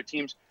and other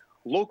teams.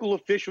 Local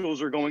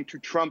officials are going to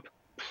trump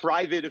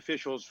private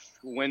officials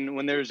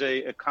when there's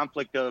a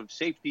conflict of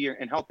safety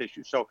and health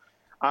issues. So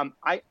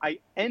I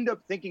end up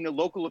thinking the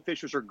local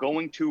officials are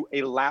going to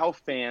allow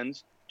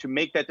fans to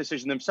make that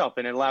decision themselves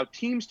and allow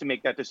teams to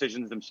make that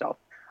decision themselves.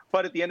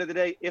 But at the end of the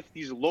day, if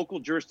these local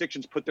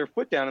jurisdictions put their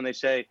foot down and they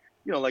say,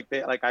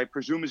 like I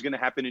presume is going to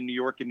happen in New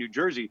York and New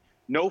Jersey,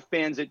 no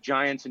fans at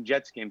Giants and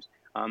Jets games,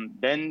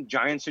 then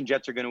Giants and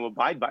Jets are going to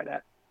abide by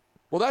that.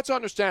 Well, that's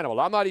understandable.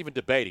 I'm not even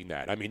debating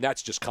that. I mean,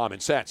 that's just common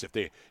sense. If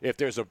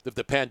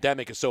the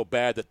pandemic is so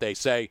bad that they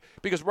say,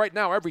 because right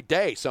now every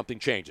day something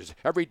changes.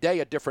 Every day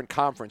a different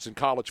conference in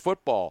college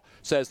football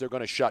says they're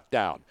going to shut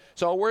down.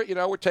 So we're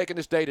taking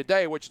this day to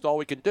day, which is all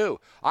we can do.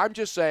 I'm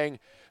just saying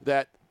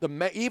that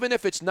even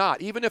if it's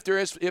not, even if there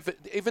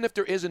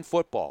isn't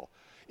football,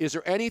 is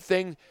there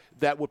anything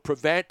that would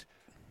prevent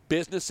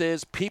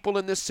businesses, people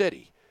in this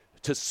city,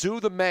 to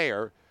sue the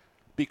mayor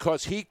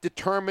because he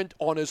determined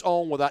on his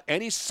own without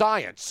any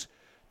science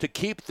to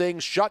keep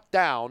things shut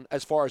down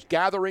as far as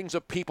gatherings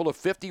of people of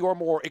 50 or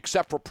more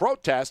except for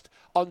protest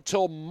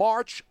until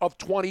March of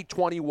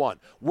 2021?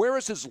 Where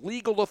is his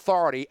legal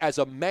authority as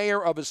a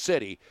mayor of a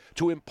city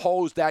to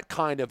impose that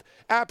kind of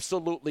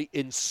absolutely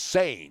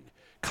insane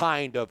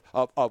kind of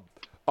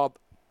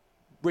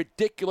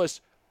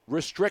ridiculous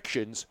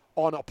restrictions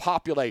on a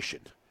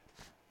population?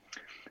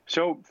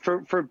 So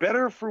for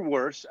better or for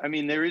worse, I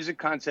mean, there is a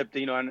concept,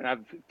 of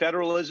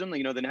federalism,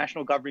 the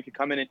national government could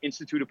come in and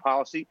institute a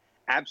policy.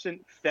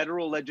 Absent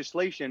federal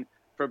legislation,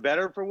 for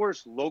better or for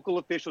worse, local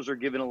officials are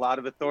given a lot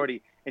of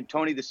authority. And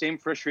Tony, the same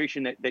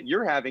frustration that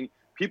you're having,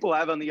 people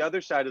have on the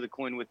other side of the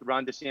coin with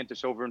Ron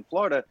DeSantis over in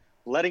Florida,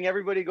 letting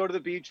everybody go to the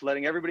beach,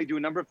 letting everybody do a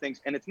number of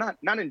things. And it's not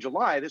in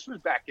July. This was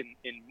back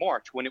in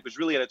March when it was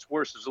really at its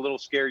worst. It was a little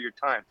scarier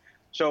time.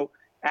 So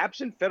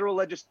absent federal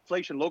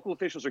legislation, local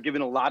officials are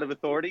given a lot of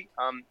authority.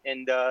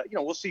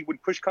 We'll see when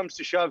push comes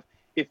to shove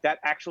if that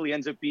actually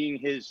ends up being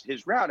his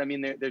route. I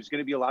mean, there's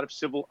going to be a lot of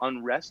civil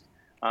unrest,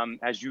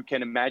 as you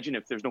can imagine,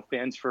 if there's no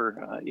fans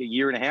for a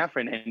year and a half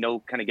and no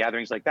kind of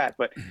gatherings like that.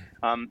 But,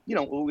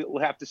 we'll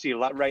have to see a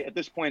lot. Right at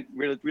this point,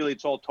 really,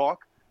 it's all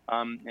talk.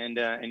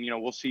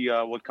 We'll see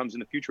what comes in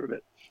the future of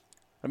it.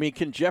 I mean,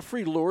 can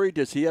Jeffrey Lurie,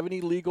 does he have any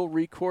legal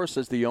recourse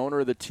as the owner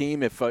of the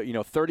team if,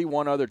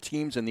 31 other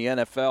teams in the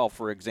NFL,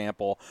 for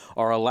example,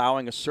 are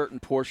allowing a certain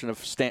portion of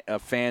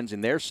fans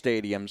in their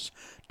stadiums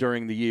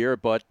during the year,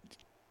 but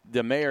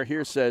the mayor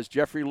here says,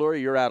 Jeffrey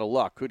Lurie, you're out of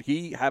luck. Could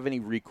he have any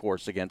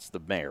recourse against the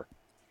mayor?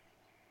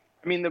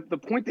 I mean, the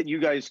point that you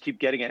guys keep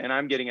getting at, and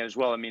I'm getting at as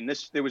well, I mean,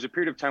 there was a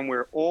period of time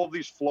where all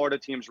these Florida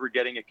teams were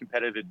getting a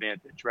competitive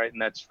advantage, right?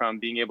 And that's from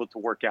being able to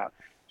work out.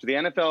 So the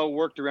NFL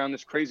worked around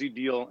this crazy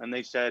deal, and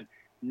they said,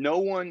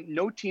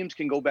 no teams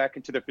can go back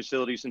into their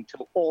facilities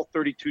until all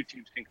 32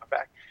 teams can come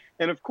back.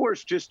 And of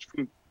course, just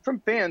from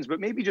fans, but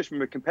maybe just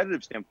from a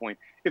competitive standpoint,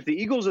 if the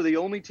Eagles are the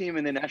only team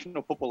in the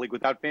National Football League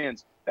without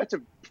fans, that's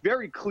a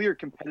very clear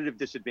competitive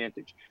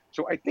disadvantage.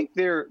 So I think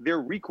their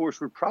recourse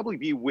would probably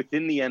be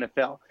within the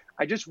NFL.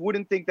 I just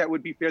wouldn't think that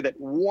would be fair that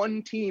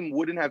one team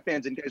wouldn't have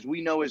fans. And as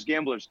we know as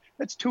gamblers,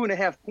 that's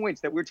 2.5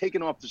 points that we're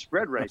taking off the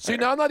spread right See,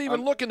 there. now I'm not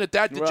even looking at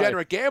that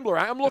degenerate gambler.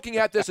 I'm looking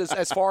at this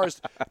as far as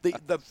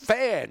the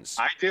fans.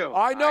 I do.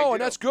 I know,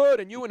 and that's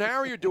good. And you and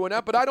Harry are doing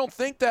that, but I don't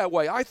think that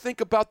way. I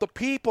think about the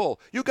people.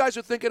 You guys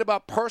are thinking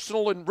about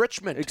personal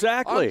enrichment.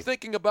 Exactly. I'm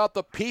thinking about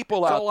the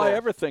people that's out all there. I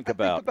ever think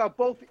about. I think about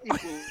both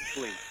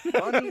equally,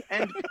 money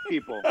and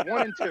people,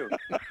 1 and 2.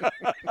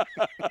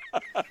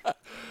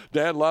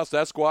 Dan Lust,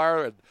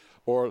 Esquire,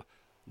 or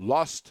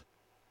Lust.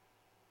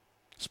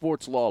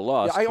 Sports law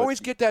lust. Yeah, I always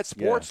get that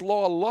sports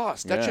law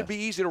lust. That should be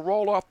easy to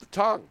roll off the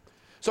tongue.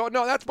 So,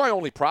 no, that's my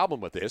only problem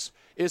with this,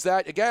 is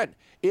that, again,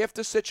 if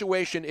the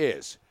situation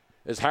is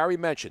as Harry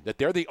mentioned, that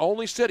they're the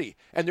only city,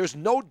 and there's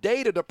no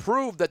data to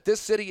prove that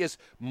this city is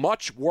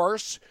much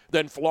worse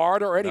than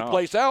Florida or any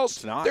place else.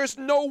 It's not. There's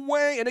no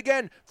way. And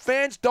again,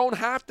 fans don't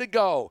have to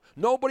go.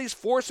 Nobody's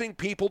forcing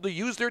people to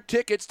use their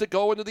tickets to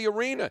go into the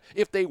arena.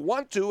 If they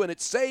want to and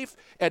it's safe,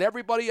 and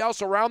everybody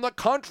else around the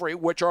country,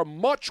 which are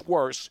much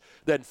worse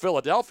than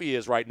Philadelphia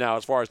is right now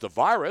as far as the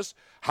virus,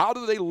 how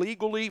do they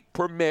legally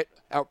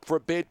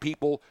forbid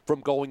people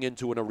from going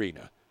into an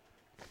arena?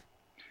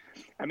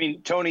 I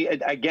mean, Tony,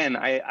 again,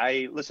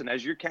 I listen,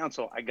 as your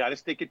counsel, I got to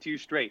stick it to you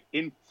straight.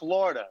 In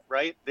Florida,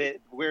 right,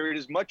 where it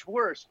is much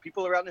worse,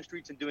 people are out in the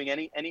streets and doing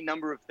any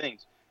number of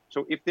things.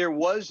 So if there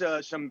was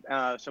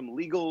some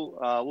legal,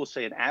 we'll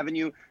say an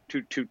avenue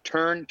to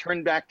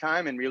turn back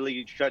time and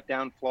really shut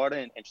down Florida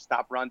and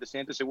stop Ron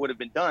DeSantis, it would have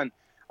been done.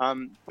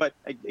 But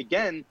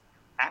again,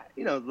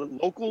 the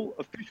local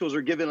officials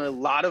are given a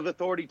lot of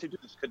authority to do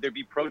this. Could there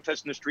be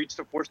protests in the streets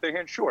to force their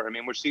hand? Sure. I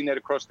mean, we're seeing that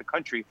across the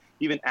country,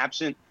 even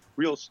absent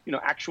real,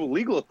 actual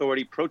legal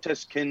authority.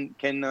 Protests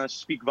can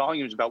speak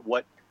volumes about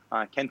what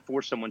can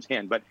force someone's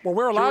hand. But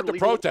we're allowed to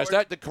protest.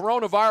 The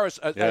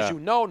coronavirus, as you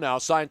know now,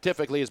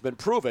 scientifically has been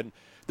proven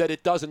that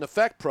it doesn't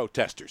affect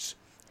protesters.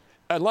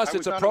 Unless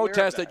it's a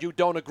protest that you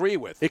don't agree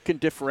with. It can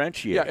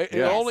differentiate.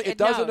 It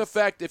doesn't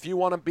affect if you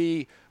want to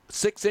be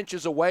 6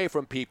 inches away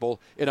from people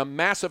in a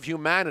mass of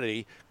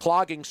humanity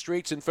clogging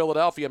streets in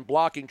Philadelphia and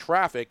blocking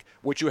traffic,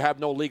 which you have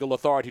no legal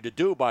authority to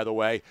do, by the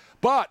way.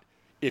 But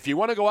if you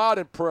want to go out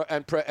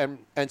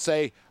and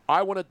say,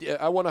 I want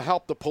to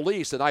help the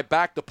police and I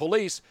back the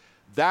police,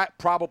 that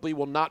probably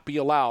will not be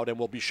allowed and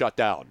will be shut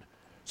down.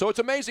 So it's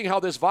amazing how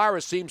this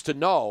virus seems to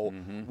know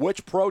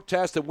which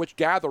protests and which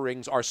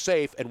gatherings are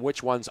safe and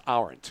which ones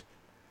aren't.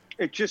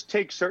 It just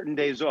takes certain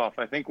days off.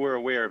 I think we're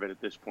aware of it at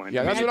this point.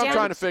 Yeah, that's what I'm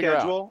trying to figure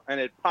out. And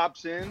it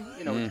pops in.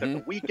 It's got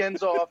the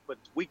weekends off, but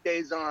it's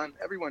weekdays on.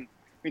 Everyone.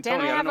 Dan,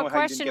 Tony, I have don't know a how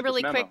you question didn't get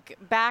really this memo. quick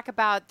back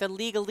about the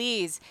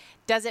legalese.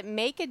 Does it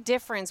make a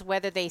difference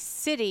whether the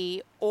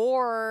city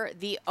or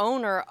the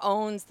owner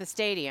owns the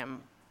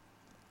stadium?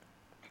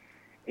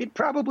 It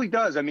probably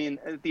does. I mean,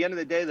 at the end of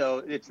the day, though,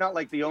 it's not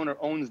like the owner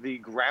owns the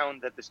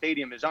ground that the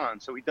stadium is on.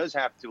 So he does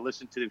have to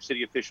listen to the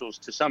city officials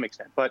to some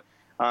extent. But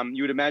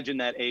you would imagine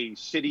that a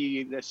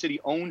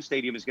city-owned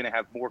stadium is going to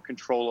have more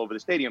control over the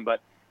stadium. But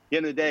at the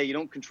end of the day, you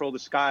don't control the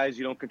skies.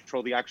 You don't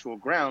control the actual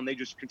ground. They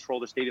just control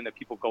the stadium that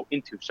people go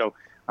into. So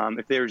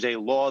if there's a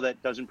law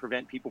that doesn't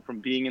prevent people from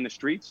being in the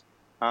streets,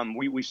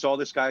 we saw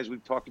this, guys.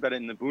 We've talked about it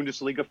in the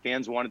Bundesliga.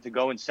 Fans wanted to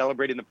go and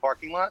celebrate in the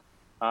parking lot.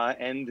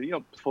 And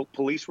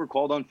police were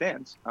called on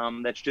fans.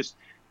 That's just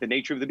the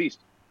nature of the beast.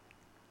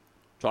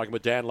 Talking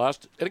with Dan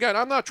Lust. And again,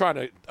 I'm not trying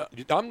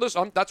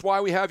to that's why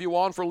we have you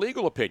on for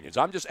legal opinions.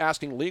 I'm just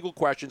asking legal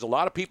questions. A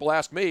lot of people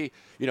ask me,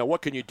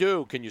 what can you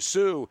do? Can you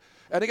sue?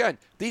 And again,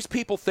 these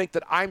people think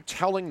that I'm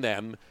telling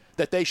them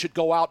that they should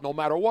go out no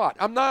matter what.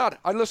 I'm not.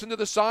 I listen to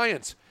the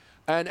science.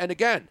 And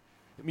again,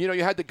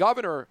 you had the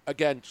governor,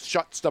 again,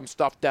 shut some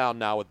stuff down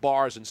now with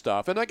bars and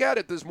stuff. And I get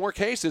it. There's more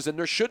cases, and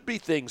there should be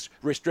things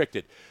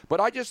restricted. But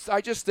I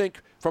just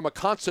think from a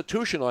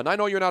constitutional, and I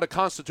know you're not a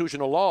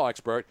constitutional law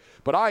expert,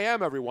 but I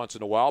am every once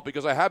in a while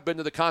because I have been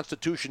to the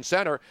Constitution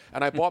Center,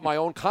 and I bought my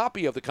own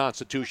copy of the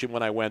Constitution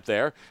when I went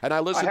there, and I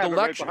listened to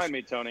lectures. Right behind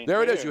me, Tony.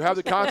 There it is. You have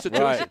the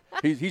Constitution.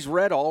 Right. He's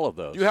read all of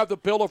those. You have the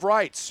Bill of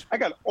Rights. I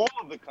got all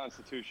of the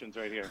Constitutions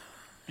right here.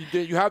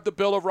 You have the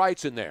Bill of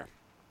Rights in there.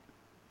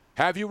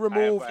 Have you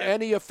removed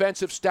any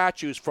offensive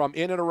statues from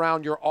in and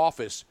around your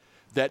office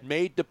that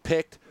may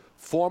depict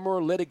former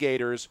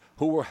litigators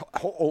who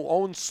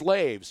owned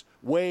slaves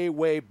way,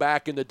 way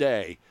back in the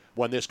day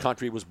when this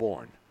country was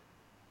born?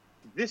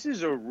 This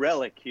is a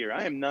relic here.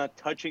 I am not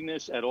touching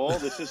this at all.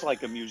 This is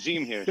like a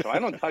museum here, so I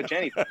don't touch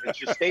anything. It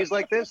just stays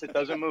like this. It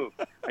doesn't move.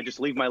 I just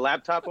leave my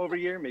laptop over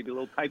here, maybe a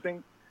little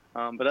typing.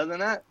 But other than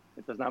that,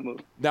 it does not move.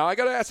 Now, I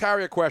got to ask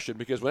Harry a question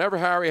because whenever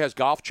Harry has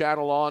Golf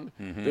Channel on,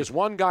 there's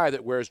one guy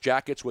that wears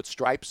jackets with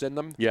stripes in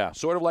them. Yeah.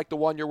 Sort of like the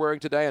one you're wearing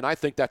today, and I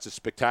think that's a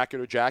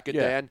spectacular jacket,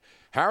 Dan.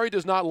 Harry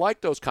does not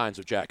like those kinds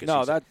of jackets.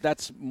 No,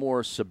 that's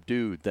more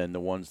subdued than the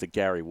ones that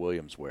Gary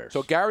Williams wears.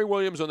 So Gary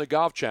Williams on the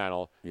Golf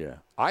Channel,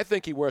 I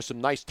think he wears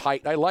some nice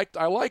tight. I like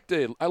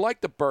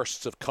the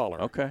bursts of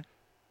color. Okay.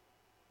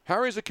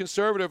 Harry's a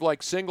conservative,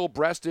 like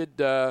single-breasted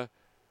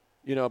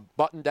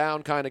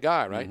button-down kind of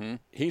guy, right?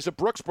 He's a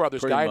Brooks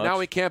Brothers guy, and now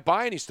he can't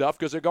buy any stuff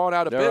because they're going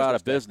out of business. They're out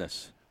of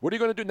business. What are you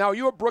going to do? Now,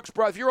 you're a Brooks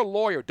Brother. If you're a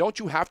lawyer, don't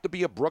you have to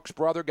be a Brooks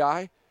Brother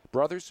guy?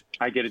 Brothers?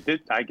 I get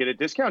a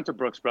discount to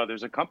Brooks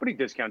Brothers, a company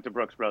discount to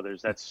Brooks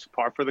Brothers. That's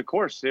par for the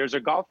course. There's a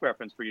golf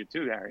reference for you,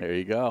 too, Harry. There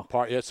you go.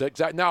 Yes,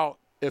 exactly. Now,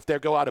 if they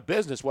go out of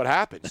business, what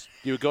happens?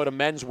 Do you go to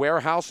Men's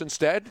Warehouse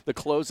instead? The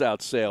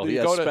closeout sale. He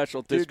has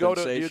special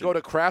dispensation. Do you go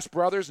to Craft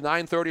Brothers,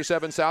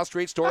 937 South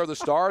Street, Store of the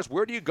Stars?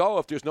 Where do you go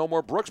if there's no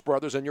more Brooks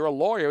Brothers and you're a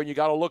lawyer and you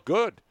got to look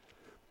good?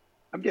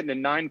 I'm getting a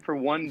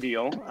 9-for-1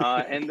 deal,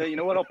 and you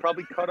know what? I'll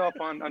probably cut off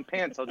on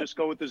pants. I'll just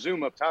go with the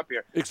Zoom up top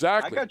here.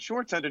 Exactly. I got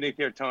shorts underneath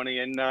here, Tony,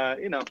 and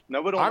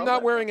nobody. I'm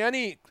not wearing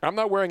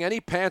any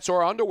pants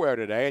or underwear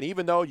today. And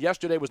even though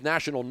yesterday was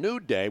National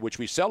Nude Day, which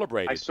we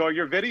celebrated, I saw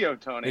your video,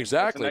 Tony.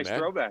 Exactly, That's a nice man.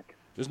 throwback.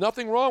 There's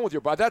nothing wrong with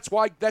your body.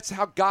 That's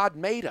how God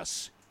made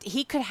us.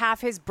 He could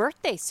have his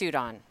birthday suit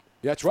on.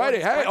 That's right.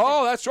 Hey,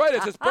 that's right.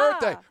 It's his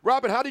birthday.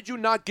 Robin, how did you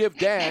not give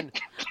Dan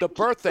the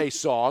birthday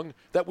song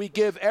that we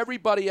give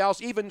everybody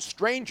else, even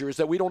strangers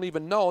that we don't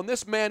even know? And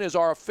this man is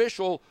our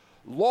official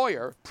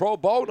lawyer pro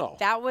bono.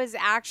 That was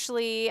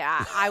actually,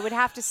 I would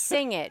have to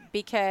sing it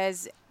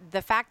because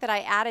the fact that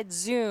I added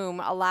Zoom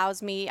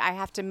allows me, I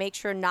have to make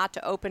sure not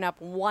to open up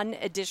one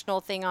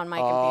additional thing on my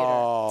computer.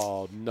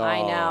 Oh, no.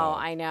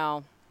 I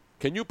know.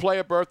 Can you play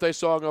a birthday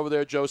song over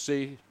there,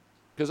 Josie?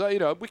 Because,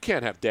 we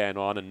can't have Dan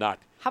on and not.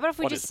 How about if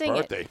we just sing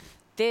birthday. it?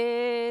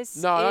 This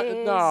is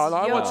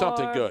I want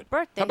something good.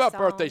 Birthday How about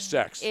song. birthday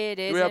sex? It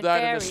Do we have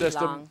that in the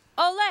system?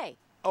 Long.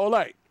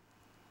 Olay.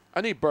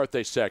 I need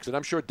birthday sex, and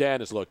I'm sure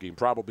Dan is looking.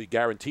 Probably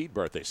guaranteed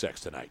birthday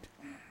sex tonight.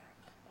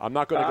 I'm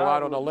not going to go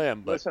out on a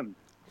limb, but listen,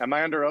 am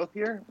I under oath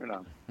here or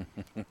no?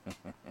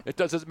 It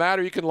doesn't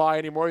matter. You can lie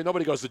anymore.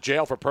 Nobody goes to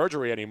jail for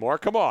perjury anymore.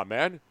 Come on,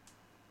 man.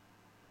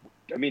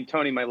 I mean,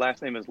 Tony, my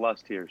last name is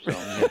Lust here, so.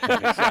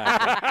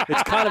 Exactly.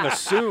 It's kind of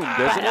assumed,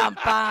 isn't it?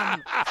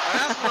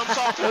 That's what I'm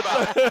talking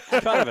about. It's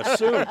kind of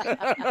assumed.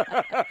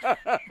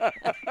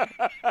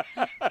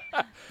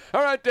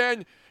 All right,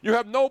 Dan, you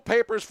have no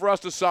papers for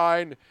us to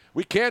sign.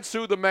 We can't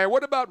sue the mayor.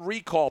 What about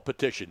recall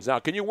petitions? Now,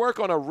 can you work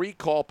on a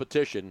recall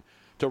petition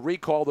to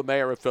recall the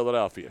mayor of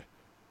Philadelphia?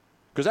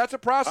 Because that's a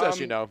process,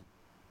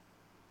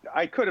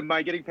 I could. Am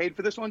I getting paid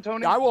for this one,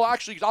 Tony? I will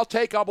actually.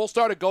 We'll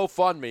start a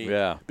GoFundMe.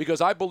 Yeah.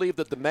 Because I believe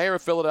that the mayor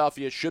of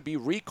Philadelphia should be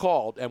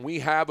recalled, and we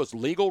have as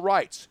legal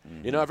rights.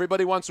 Mm-hmm.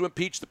 Everybody wants to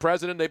impeach the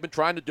president. They've been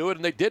trying to do it,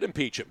 and they did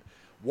impeach him.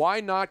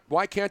 Why not?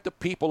 Why can't the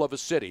people of a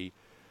city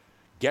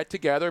get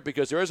together?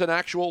 Because there's an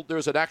actual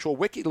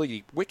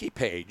wiki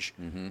page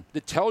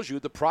that tells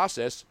you the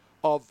process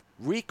of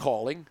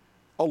recalling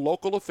a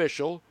local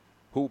official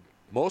who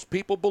most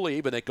people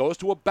believe, and it goes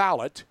to a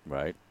ballot.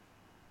 Right.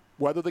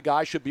 Whether the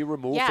guy should be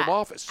removed from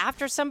office.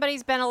 After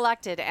somebody's been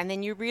elected and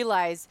then you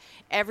realize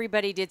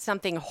everybody did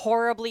something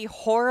horribly,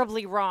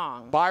 horribly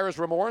wrong. Buyer's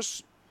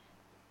remorse?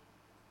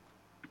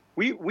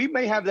 We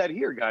may have that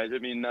here, guys. I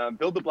mean,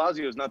 Bill de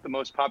Blasio is not the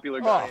most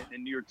popular guy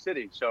in New York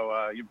City,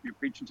 so you're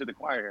preaching to the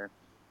choir here.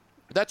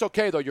 But that's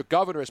okay, though. Your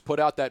governor has put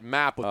out that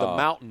map with the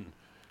mountain,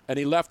 and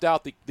he left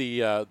out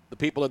the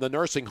people in the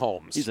nursing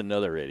homes. He's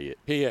another idiot.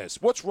 He is.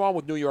 What's wrong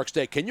with New York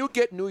State? Can you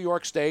get New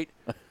York State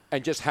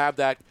and just have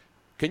that?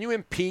 Can you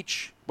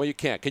impeach? Well, you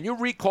can't. Can you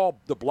recall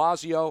de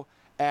Blasio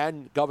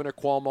and Governor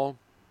Cuomo?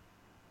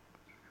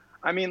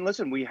 I mean,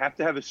 listen, we have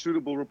to have a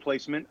suitable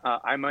replacement.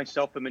 I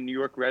myself am a New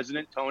York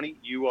resident. Tony,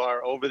 you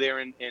are over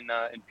there in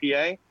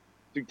PA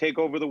to take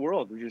over the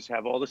world. We just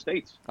have all the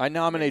states. I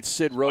nominate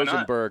Sid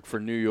Rosenberg for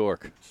New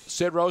York.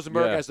 Sid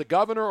Rosenberg as the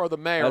governor or the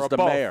mayor? As or the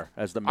both? mayor.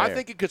 As the mayor. I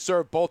think he could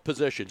serve both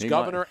positions,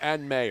 governor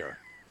and mayor.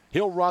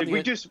 He'll run.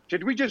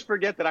 Did we just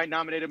forget that I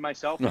nominated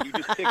myself? And you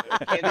just picked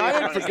I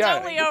didn't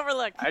forget. Totally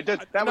overlooked.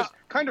 That was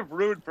kind of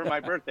rude for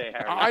my birthday,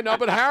 Harry. I know,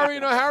 but Harry,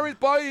 Harry's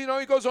buddy,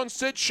 he goes on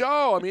Sid's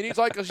show. I mean, he's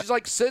like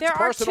Sid's there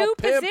personal are two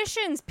pimp.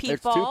 positions,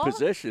 people. There's two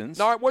positions.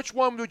 Now, which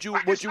one would you?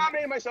 I just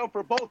nominated myself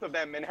for both of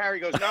them, and Harry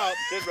goes, "No,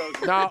 Sid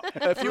Rosenberg." Now,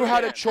 if you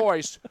had a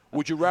choice,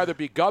 would you rather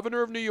be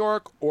governor of New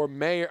York or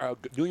mayor,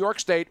 New York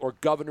State, or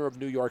governor of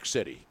New York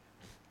City?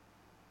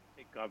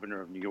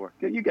 Governor of New York.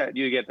 You get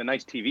the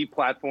nice TV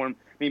platform.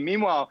 I mean,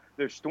 meanwhile,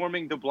 they're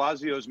storming de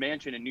Blasio's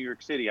mansion in New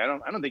York City. I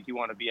don't think you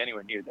want to be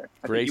anywhere near there.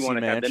 I think you want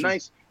to have the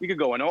nice. You could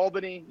go in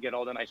Albany, you get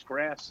all the nice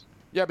grass.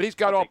 Yeah, but he's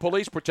got all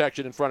police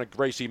protection in front of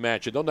Gracie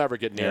Mansion. They'll never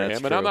get near him.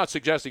 True. And I'm not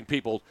suggesting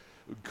people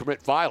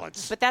commit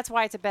violence. But that's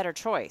why it's a better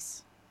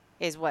choice,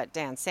 is what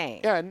Dan's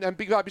saying. Yeah, and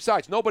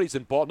besides, nobody's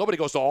in Baltimore. Nobody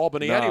goes to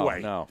Albany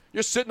anyway. No.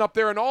 You're sitting up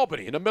there in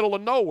Albany, in the middle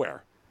of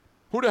nowhere.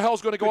 Who the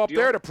hell's going to go up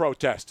there to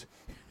protest?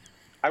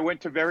 I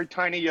went to very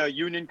tiny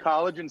Union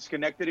College in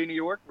Schenectady, New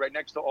York, right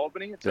next to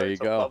Albany. It's a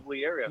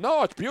lovely area.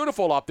 No, it's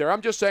beautiful up there.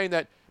 I'm just saying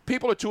that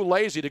people are too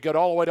lazy to get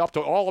all the way up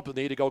to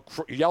Albany to go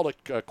yell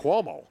at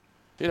Cuomo.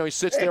 He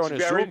sits there on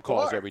his Zoom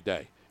calls every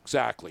day.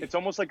 Exactly. It's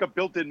almost like a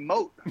built-in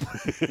moat.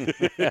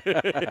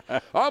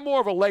 I'm more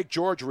of a Lake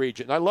George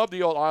region. I love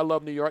I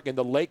love New York and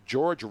the Lake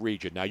George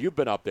region. Now, you've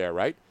been up there,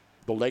 right?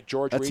 The Lake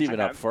George region. That's even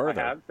up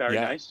further. I have. Very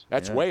nice.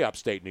 That's way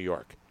upstate New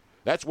York.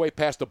 That's way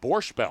past the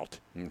Borscht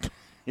Belt.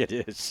 It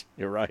is.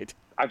 You're right.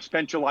 I've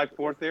spent July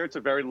 4th there. It's a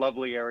very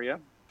lovely area.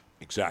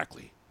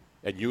 Exactly.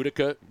 And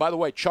Utica. By the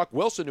way, Chuck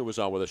Wilson, who was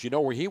on with us, you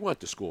know where he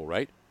went to school,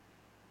 right?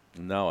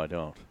 No, I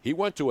don't. He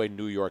went to a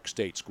New York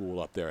State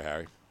school up there,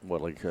 Harry.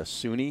 What, like a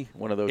SUNY?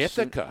 One of those?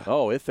 Ithaca.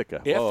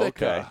 Ithaca. Ithaca. Oh,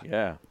 okay.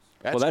 Yeah.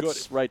 That's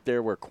that's good. right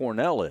there where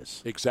Cornell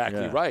is.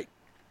 Exactly right.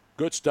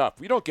 Good stuff.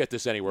 We don't get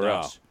this anywhere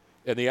else.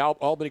 And the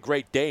Albany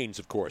Great Danes,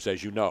 of course,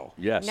 as you know.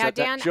 Yes. Now,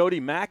 Dan,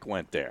 Jody Mack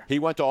went there. He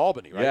went to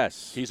Albany, right?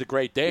 Yes. He's a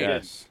Great Dane.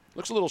 Yes.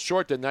 Looks a little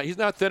short than that. He's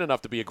not thin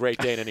enough to be a Great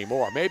Dane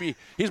anymore. Maybe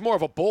he's more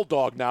of a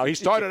bulldog now. He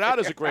started out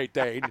as a Great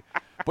Dane,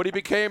 but he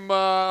became...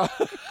 Dan,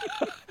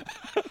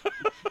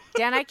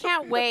 I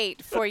can't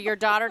wait for your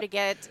daughter to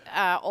get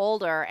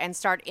older and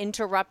start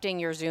interrupting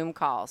your Zoom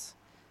calls.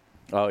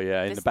 Oh,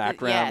 yeah, in the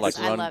background, yes,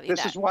 running.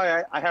 This is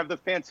why I have the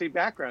fancy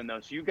background,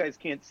 though, so you guys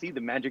can't see the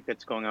magic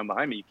that's going on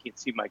behind me. You can't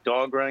see my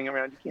dog running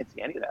around. You can't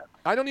see any of that.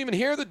 I don't even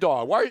hear the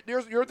dog. Why?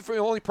 You're the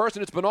only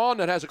person that's been on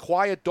that has a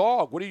quiet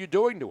dog. What are you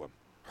doing to him?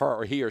 Her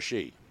or he or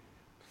she?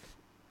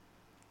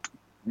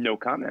 No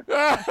comment.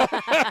 No,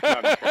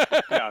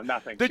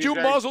 nothing. Did you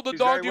muzzle the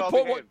dog?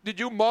 Did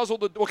you muzzle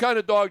the? What kind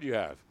of dog do you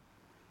have?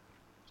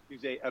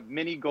 She's a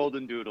mini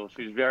golden doodle.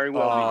 She's very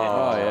well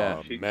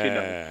behaved.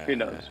 Yeah. She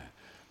knows.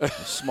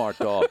 Smart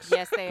dogs.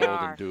 Yes, they golden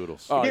are.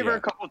 Doodles. You gave her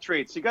a couple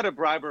treats. You got to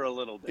bribe her a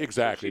little bit.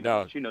 Exactly.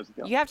 She knows the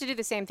deal. You have to do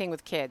the same thing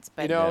with kids.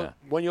 But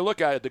when you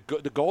look at it,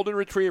 the golden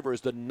retriever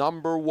is the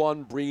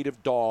 #1 breed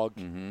of dog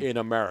in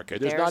America.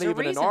 There's not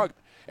even an argument.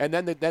 And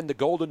then the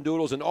golden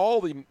doodles and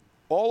all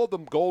of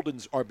them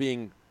goldens are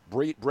being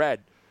bred.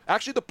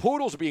 Actually, the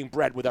poodles are being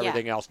bred with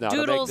everything else now.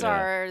 Doodles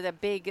are the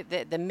big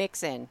the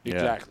mix-in.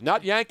 Exactly.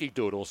 Not Yankee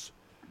doodles.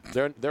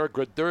 They're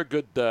a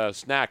good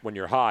snack when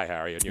you're high,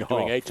 Harry, and you're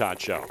doing Eitan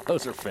show.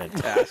 Those are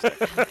fantastic.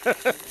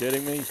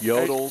 Kidding me?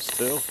 Yodels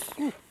too.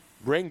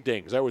 Ring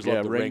dings. I always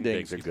love the ring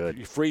dings. Are good.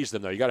 You freeze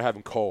them though. You got to have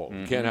them cold.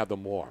 You can't have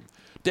them warm.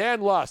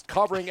 Dan Lust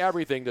covering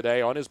everything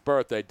today on his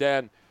birthday.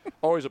 Dan,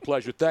 always a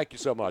pleasure. Thank you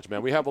so much,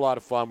 man. We have a lot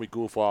of fun. We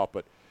goof off,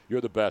 but you're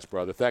the best,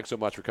 brother. Thanks so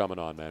much for coming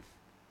on, man.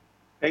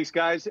 Thanks,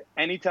 guys.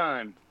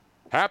 Anytime.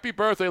 Happy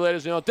birthday,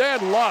 ladies and gentlemen.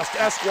 Dan Lust,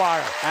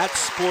 Esquire. At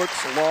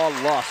Sports Law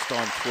Lust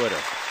on Twitter.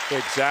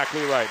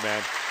 Exactly right,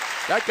 man.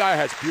 That guy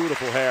has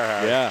beautiful hair,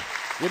 Harry. Yeah.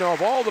 You know,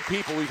 of all the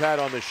people we've had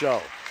on the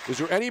show, is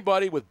there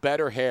anybody with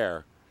better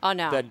hair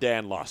than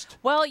Dan Lust?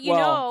 Well, you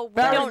know, we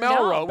Barry don't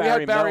Melrose. know. We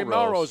had Barry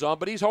Melrose on,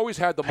 but he's always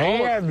had the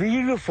mullet.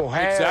 Beautiful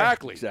hair.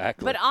 Exactly.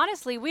 But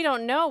honestly, we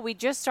don't know. We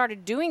just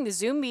started doing the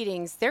Zoom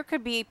meetings. There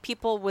could be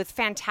people with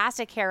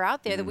fantastic hair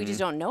out there that we just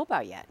don't know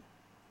about yet.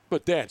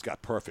 But Dan's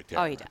got perfect hair.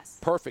 Oh, he does.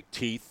 Perfect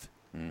teeth.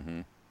 I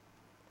mean,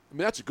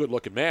 that's a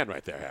good-looking man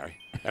right there, Harry.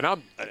 And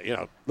I'm,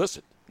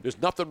 listen,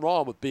 there's nothing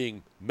wrong with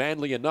being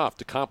manly enough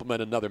to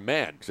compliment another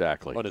man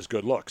on his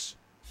good looks.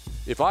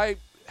 If I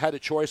had a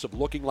choice of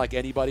looking like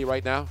anybody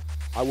right now,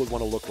 I would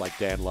want to look like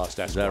Dan Lust.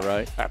 Is that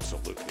right?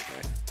 Absolutely,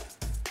 man.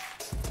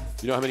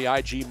 You know how many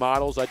IG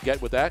models I'd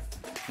get with that?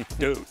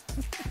 Dude.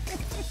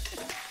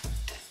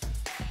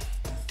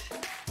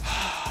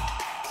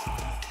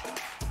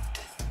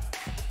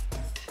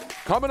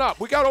 Coming up,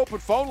 we got open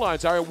phone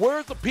lines, Harry.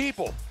 Where's the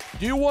people?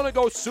 Do you want to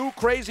go sue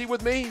crazy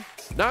with me?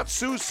 Not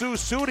sue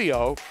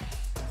studio.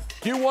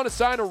 Do you want to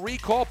sign a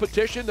recall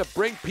petition to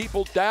bring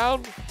people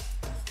down?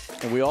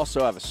 And we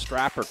also have a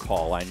strapper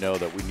call I know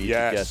that we need to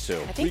get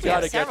to. We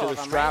got to get to the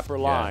strapper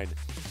line. Yeah.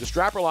 The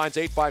strapper line's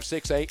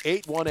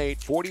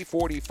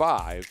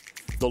 856-818-4045.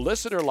 The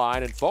listener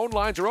line and phone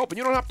lines are open.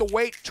 You don't have to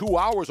wait 2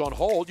 hours on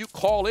hold. You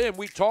call in.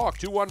 We talk.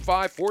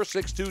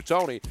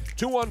 215-462-TONY.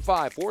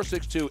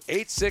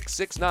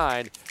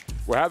 215-462-8669.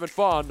 We're having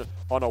fun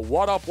on a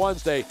What Up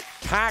Wednesday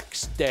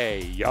tax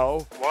day,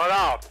 yo. What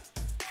up?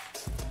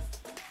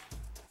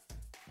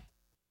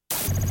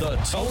 The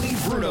Tony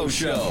Bruno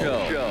Show.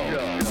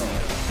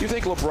 You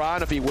think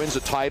LeBron, if he wins a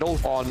title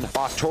on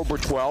October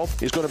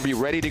 12th, is going to be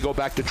ready to go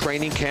back to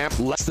training camp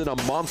less than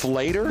a month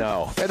later?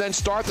 No. And then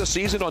start the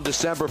season on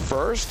December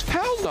 1st?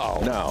 Hell no.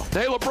 No.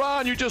 Hey,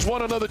 LeBron, you just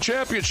won another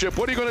championship.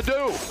 What are you going to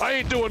do? I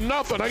ain't doing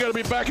nothing. I got to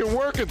be back in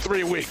work in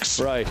 3 weeks.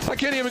 Right. I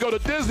can't even go to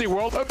Disney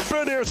World. I've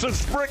been here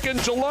since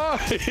frickin' July.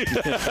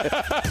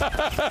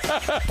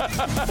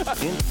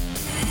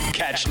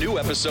 Catch new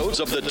episodes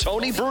of The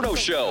Tony Bruno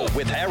Show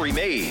with Harry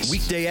Mays.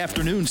 Weekday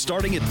afternoon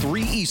starting at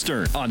 3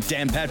 Eastern on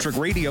Dan Patrick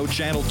Radio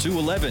Channel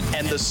 211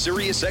 and the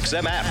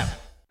SiriusXM app.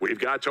 We've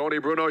got Tony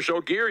Bruno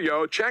Show gear,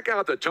 yo. Check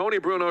out the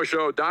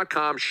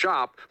TonyBrunoShow.com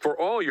shop for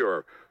all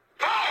your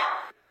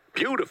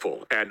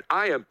beautiful and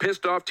I am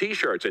pissed off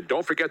t-shirts. And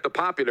don't forget the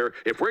popular,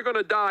 if we're going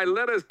to die,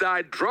 let us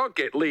die drunk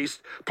at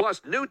least, plus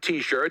new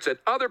t-shirts and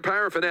other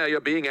paraphernalia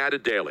being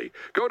added daily.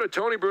 Go to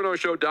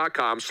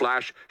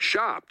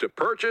TonyBrunoShow.com/shop to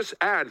purchase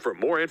and for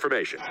more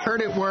information.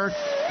 Heard it work?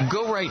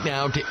 Go right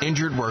now to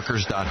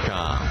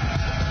InjuredWorkers.com.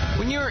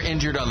 When you're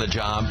injured on the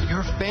job,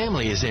 your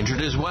family is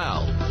injured as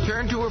well.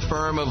 Turn to a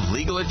firm of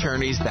legal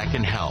attorneys that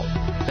can help,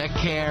 that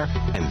care,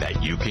 and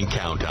that you can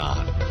count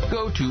on.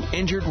 Go to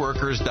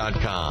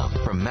InjuredWorkers.com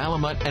from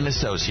Malamut and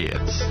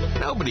Associates.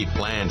 Nobody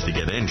plans to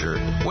get injured.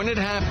 When it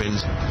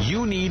happens,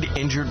 you need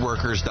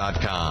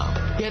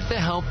InjuredWorkers.com. Get the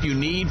help you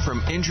need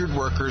from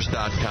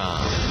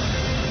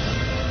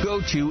InjuredWorkers.com. Go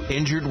to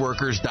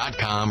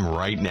InjuredWorkers.com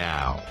right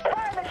now.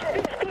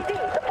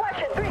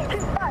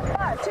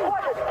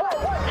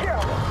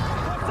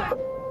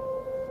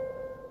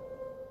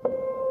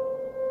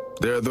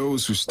 There are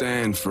those who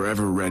stand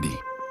forever ready.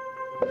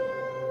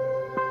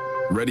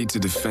 Ready to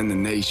defend the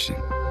nation.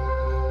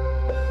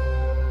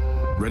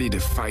 Ready to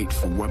fight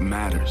for what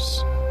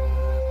matters.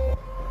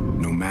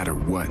 No matter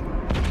what. Do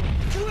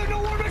you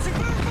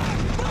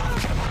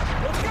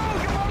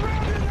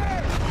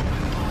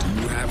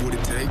have what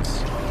it takes?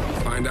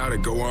 Find out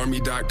at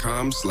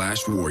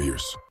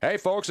GoArmy.com/warriors. Hey,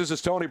 folks, this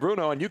is Tony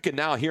Bruno, and you can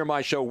now hear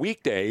my show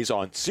weekdays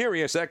on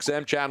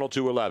SiriusXM Channel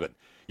 211.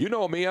 You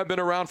know me, I've been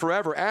around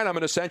forever, and I'm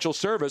an essential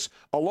service,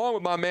 along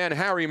with my man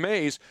Harry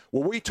Mays,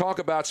 where we talk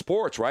about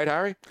sports, right,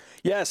 Harry?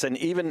 Yes, and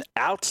even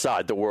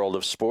outside the world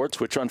of sports,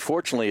 which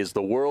unfortunately is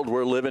the world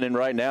we're living in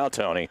right now,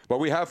 Tony. But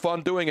we have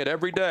fun doing it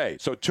every day.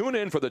 So tune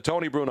in for the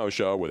Tony Bruno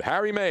Show with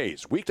Harry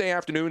Mays, weekday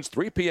afternoons,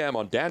 3 p.m.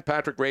 on Dan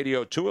Patrick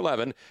Radio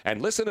 211,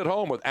 and listen at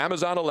home with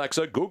Amazon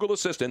Alexa, Google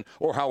Assistant,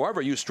 or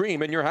however you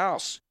stream in your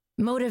house.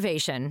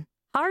 Motivation.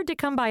 Hard to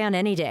come by on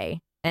any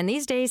day. And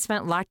these days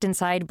spent locked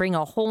inside bring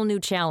a whole new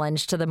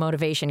challenge to the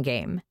motivation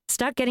game.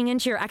 Stuck getting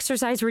into your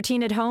exercise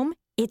routine at home?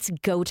 It's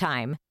go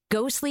time.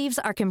 Go Sleeves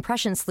are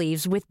compression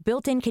sleeves with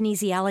built-in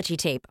kinesiology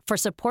tape for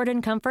support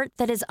and comfort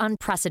that is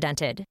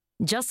unprecedented.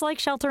 Just like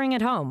sheltering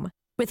at home.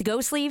 With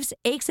Go Sleeves,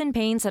 aches and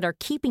pains that are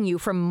keeping you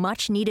from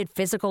much-needed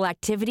physical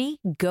activity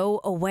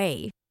go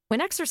away. When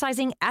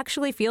exercising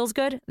actually feels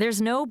good,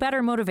 there's no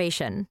better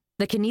motivation.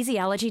 The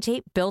kinesiology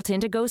tape built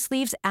into Go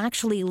Sleeves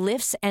actually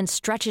lifts and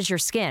stretches your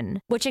skin,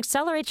 which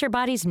accelerates your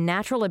body's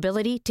natural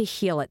ability to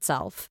heal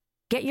itself.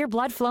 Get your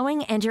blood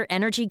flowing and your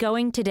energy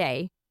going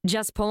today.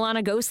 Just pull on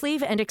a Go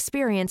Sleeve and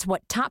experience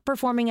what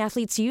top-performing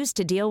athletes use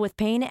to deal with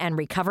pain and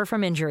recover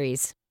from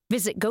injuries.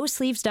 Visit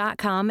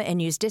GoSleeves.com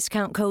and use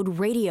discount code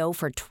RADIO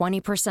for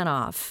 20%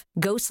 off.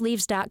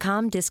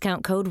 GoSleeves.com,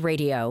 discount code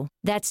RADIO.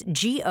 That's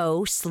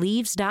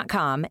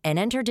GoSleeves.com and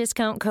enter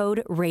discount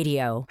code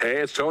RADIO. Hey,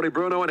 it's Tony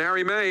Bruno and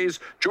Harry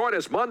Mays. Join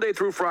us Monday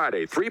through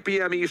Friday, 3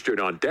 p.m. Eastern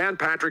on Dan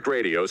Patrick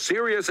Radio,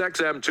 Sirius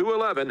XM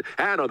 211,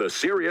 and on the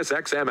Sirius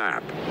XM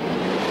app.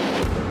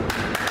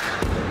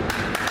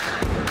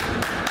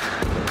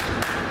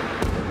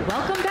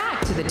 Welcome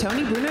back to the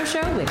Tony Bruno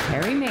Show with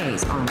Harry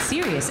Mays on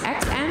Sirius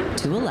XM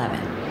 211.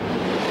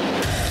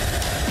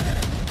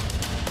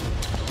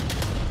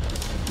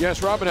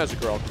 Yes, Robin has a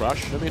girl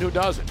crush. I mean, who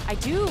doesn't? I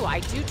do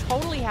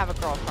totally have a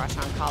girl crush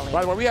on Colleen.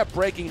 By the way, we have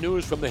breaking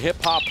news from the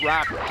hip-hop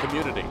rap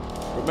community.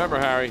 Remember,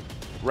 Harry,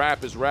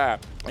 rap is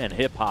rap. And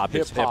hip-hop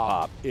is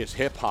hip-hop. Is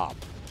hip-hop.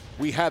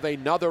 We have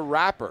another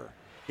rapper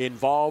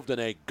involved in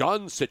a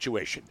gun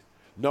situation.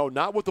 No,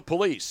 not with the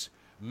police.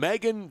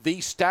 Megan Thee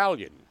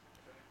Stallion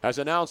has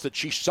announced that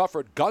she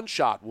suffered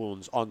gunshot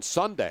wounds on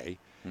Sunday,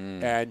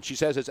 and she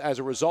says it's as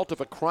a result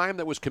of a crime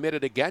that was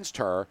committed against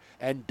her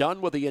and done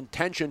with the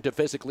intention to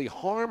physically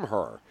harm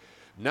her.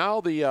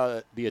 Now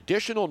the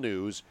additional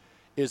news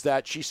is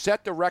that she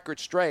set the record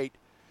straight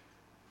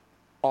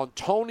on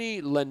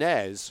Tory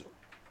Lanez.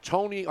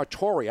 Tory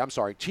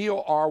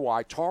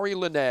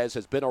Lanez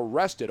has been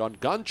arrested on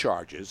gun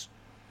charges,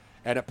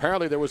 and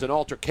apparently there was an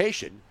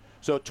altercation.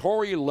 So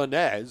Tory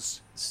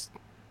Lanez... It's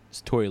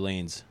Tory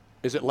Lanez.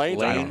 Is it Lanes?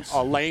 Lanes.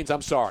 Oh, Lanes.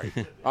 I'm sorry.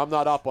 I'm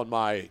not up on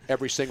my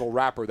every single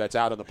rapper that's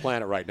out on the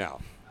planet right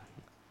now.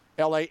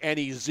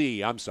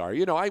 Lanez. I'm sorry.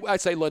 You know, I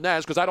say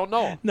Lanez because I don't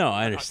know him. No,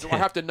 I understand. Do I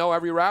have to know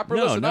every rapper?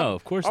 No, Listen,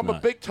 of course I'm not. a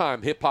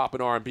big-time hip-hop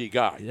and R&B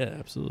guy. Yeah,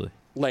 absolutely.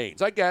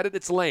 Lanes. I get it.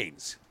 It's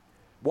Lanes.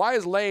 Why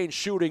is Lanes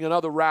shooting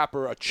another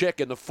rapper, a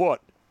chick, in the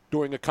foot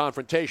during a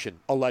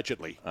confrontation,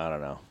 allegedly? I don't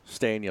know.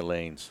 Stay in your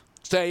lanes.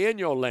 Stay in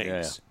your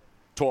lanes. Yeah.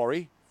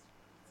 Tory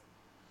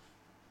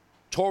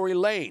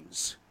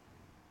Lanez.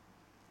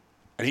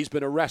 And he's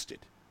been arrested.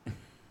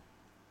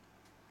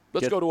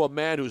 Let's go to a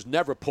man who's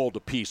never pulled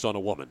a piece on a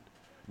woman.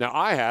 Now,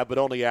 I have, but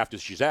only after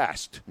she's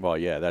asked. Well,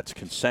 yeah, that's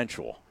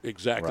consensual.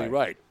 Exactly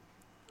right.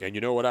 And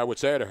you know what I would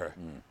say to her?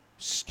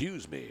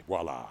 Excuse me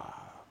while I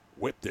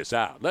whip this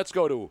out. Let's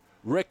go to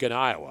Rick in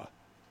Iowa.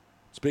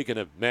 Speaking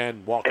of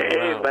man walking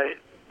around. But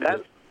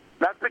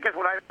that's because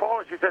when I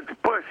poll, she said to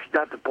push,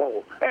 not to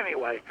poll.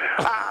 Anyway,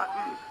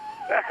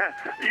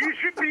 you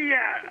should be,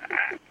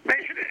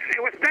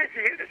 it was nice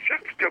to hear the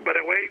Chuckster, by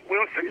the way,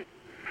 Wilson.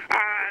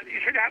 You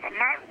should have a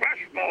Mount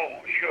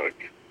Rushmore,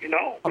 you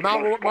know? A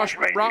Mount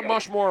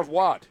Rushmore of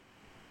what?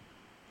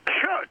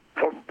 Should,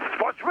 for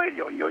sports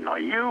radio. You know,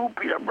 you,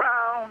 Peter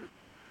Brown.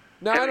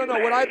 Now, I don't know.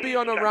 Would I be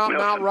on a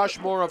Mount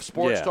Rushmore of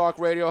sports talk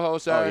radio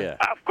hosts, Harry?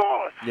 Of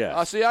course.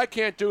 Yeah. See, I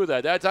can't do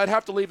that. I'd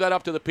have to leave that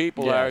up to the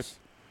people, Harry.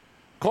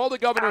 Call the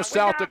governor of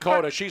South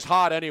Dakota. She's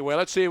hot anyway.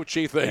 Let's see what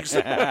she thinks.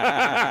 And that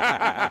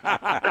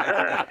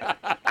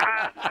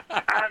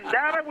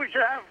we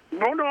should have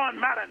Bruno and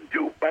Madden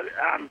too. But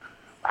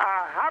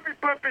happy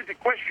birthday to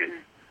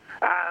question.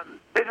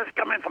 This is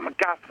coming from a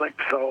Catholic.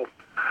 So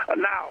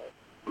now,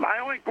 my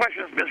only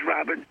question is, Miss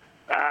Robin,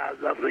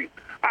 lovely.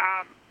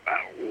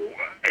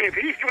 If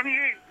he's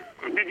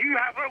 28, did you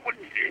have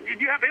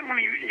him when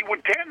you were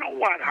 10 or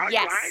what? How you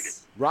hide it?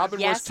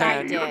 Robin was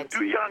 10. You look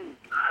too young.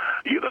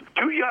 You look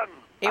too young.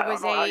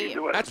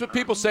 That's what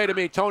people say to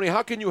me, Tony.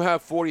 How can you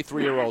have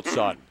 43-year-old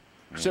son?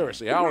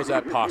 Seriously, how is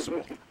that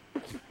possible?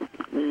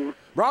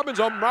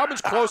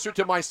 Robin's closer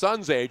to my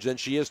son's age than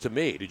she is to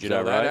me. Did you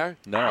know that, Harry?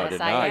 No, I did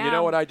not. And you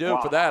know what I do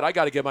for that? I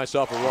got to give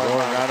myself a roaring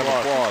round of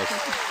applause.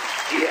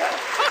 Yeah.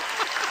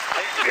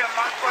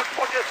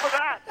 For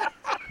that.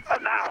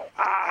 Now,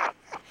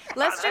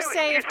 let's just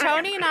say if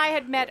Tony and I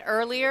had met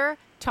earlier,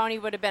 Tony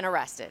would have been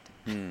arrested.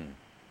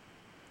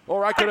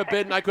 Or I could have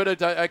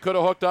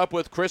hooked up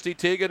with Christy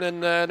Teigen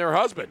and her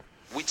husband.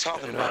 We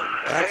talking about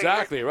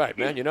Exactly right,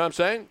 man. You know what I'm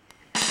saying?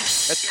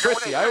 It's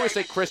Chrissy. I always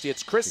say Chrissy.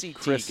 It's Chrissy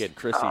Teigen.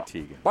 Chrissy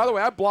Teigen. By the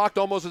way, I blocked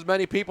almost as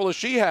many people as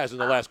she has in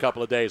the last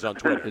couple of days on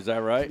Twitter. Is that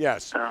right?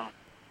 Yes.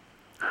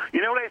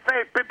 You know, they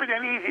say Pippin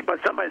ain't easy, but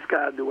somebody's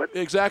got to do it.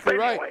 Exactly But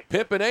right. anyway.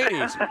 Pippin ain't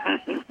easy.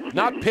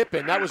 Not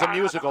Pippin. That was a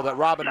musical that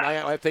Robin,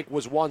 I think,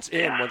 was once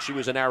in when she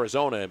was in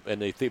Arizona in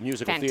the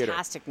musical theater.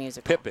 Fantastic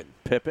musical. Pippin.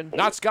 Pippin?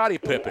 Not Scottie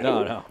Pippen.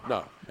 No.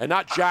 And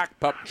not Jacques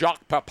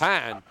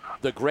Pepin,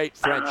 the great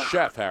French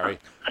chef, Harry,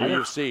 who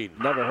you've seen.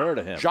 Never heard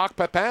of him. Jacques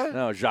Pepin?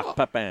 No, Jacques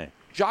Pepin.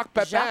 Jacques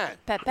Pepin.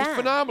 Jacques Pepin. He's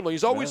phenomenal.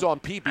 He's always on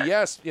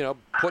PBS,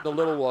 putting a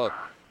little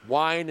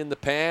wine in the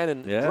pan,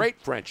 and great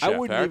French chef. I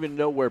wouldn't even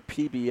know where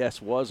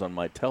PBS was on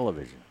my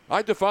television.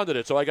 I defunded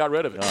it, so I got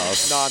rid of it. No,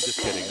 I'm just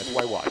kidding. That's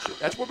why I watched it.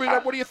 That's what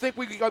do you think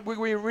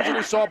we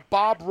originally saw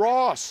Bob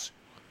Ross?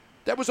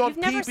 That was on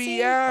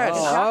PBS.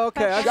 Oh,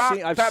 okay. I've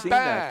Jacques seen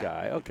that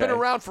guy. Okay. Been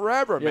around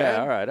forever, man.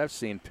 Yeah, all right. I've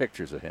seen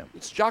pictures of him.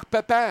 It's Jacques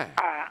Pepin.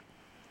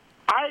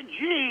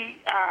 IG,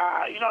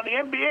 the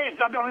NBA is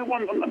not the only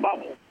one from the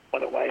bubble, by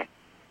the way.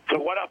 So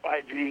what up,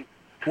 IG?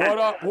 What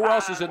up? Who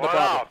else is in the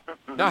bubble?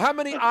 Now, how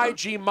many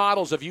IG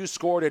models have you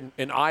scored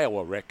in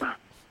Iowa, Rick?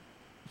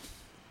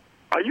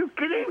 Are you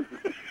kidding?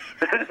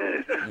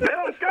 They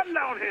don't come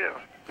down here.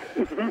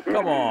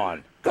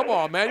 Come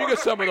on, man. You get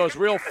some of those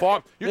real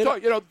farm.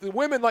 The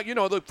women,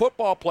 the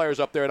football players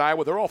up there in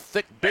Iowa, they're all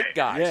thick, big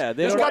guys. Yeah,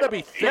 there's got to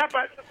be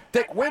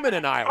thick women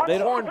in Iowa.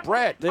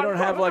 Cornbread. They don't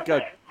have like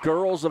a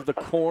Girls of the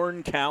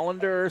Corn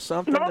calendar or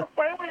something? No,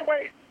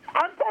 wait.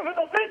 I'm closer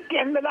to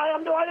thinking than I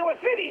am to Iowa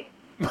City.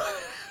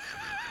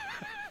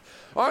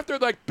 Aren't there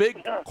like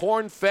big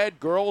corn-fed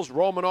girls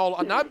roaming all?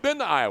 And I've been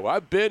to Iowa.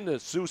 I've been to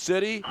Sioux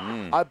City.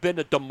 I've been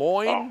to Des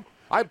Moines.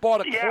 I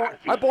bought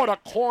a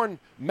corn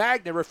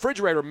magnet,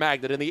 refrigerator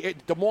magnet in the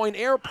Des Moines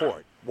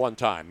airport one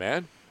time,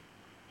 man.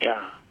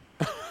 Yeah.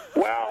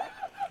 Well,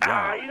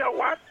 you know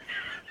what?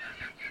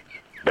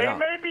 They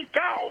may be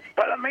cows,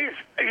 but at least,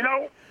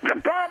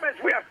 the problem is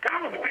we have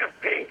cows, we have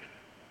pigs.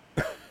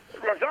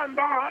 Son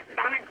bar,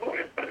 not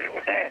included, but you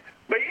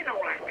know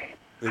what I mean.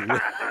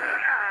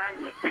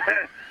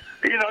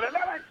 They're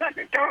not like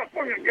second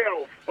California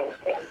girls. But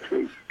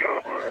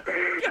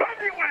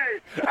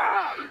anyway,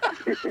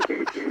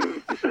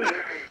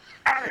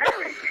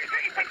 Harry,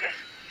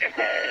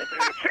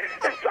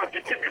 this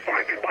subject to me before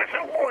I get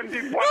myself more in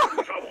deep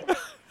water.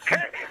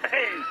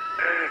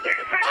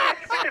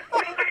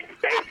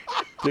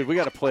 Dude, we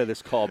got to play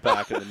this call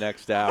back in the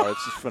next hour.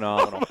 It's just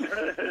phenomenal.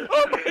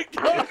 Oh my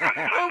God!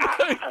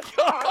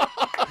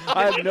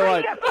 I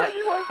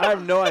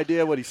have no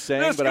idea what he's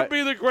saying, This but could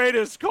be the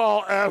greatest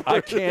call ever. I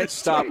can't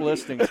stop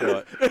listening to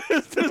it.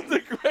 This is the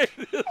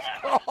greatest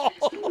call.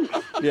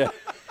 Yeah.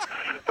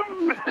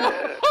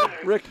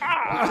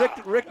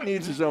 Rick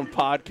needs his own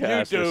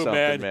podcast or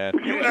something, man.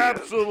 You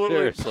absolutely.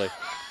 Seriously.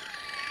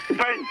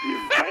 Thank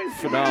you.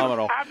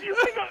 Phenomenal. Have you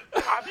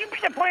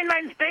been to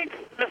 29 states,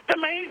 Mr.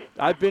 Mays?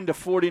 I've been to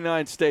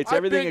 49 states,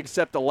 everything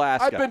except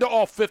Alaska. I've been to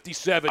all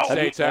 57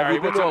 states, Have Harry.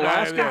 you been to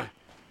Alaska?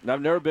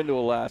 I've never been to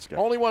Alaska.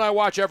 Only when I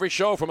watch every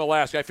show from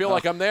Alaska. I feel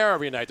like I'm there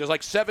every night. There's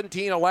like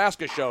 17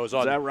 Alaska shows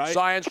on Is that right?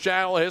 Science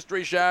Channel,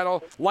 History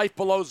Channel, Life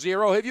Below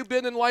Zero. Have you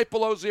been in Life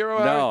Below Zero,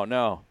 Harry?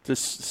 No. Does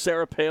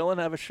Sarah Palin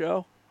have a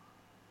show?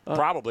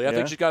 Probably. I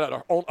think she's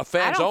got a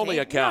fans-only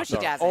account. No,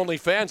 she doesn't. Only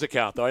fans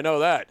account, though. I know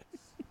that.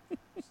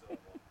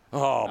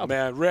 Oh,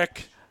 man,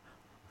 Rick.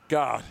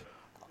 God.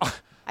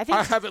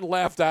 I haven't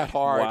laughed that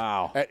hard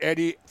at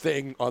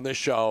anything on this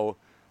show,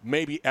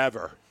 maybe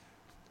ever.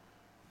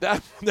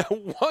 That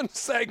one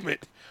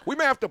segment, we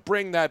may have to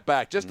bring that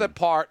back. Just that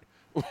part.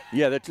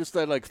 Yeah, that's just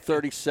that like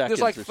 30 seconds.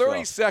 There's like or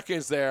 30 so.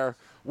 seconds there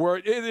where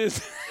it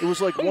is. It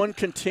was like one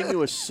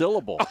continuous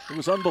syllable. It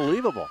was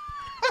unbelievable.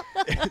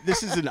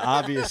 This is an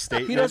obvious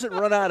statement. He doesn't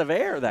run out of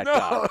air, that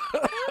guy.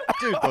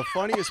 Dude, the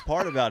funniest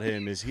part about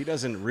him is he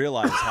doesn't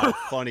realize how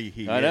funny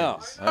he I know.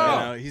 is. You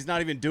know, he's not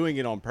even doing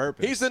it on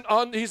purpose. He's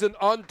an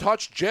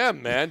untouched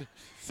gem, man.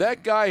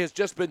 That guy has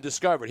just been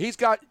discovered. He's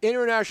got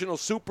international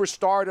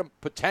superstardom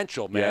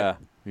potential, man. Yeah.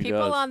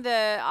 People on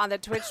the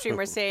Twitch stream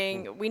are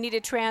saying we need a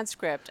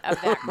transcript of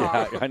that call.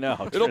 Yeah, I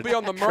know. It'll be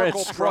on the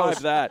Merkel Transcribe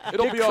Pro. that.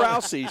 It'll Get be on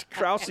Krause's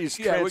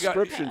transcription Yeah, we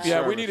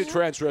service. need a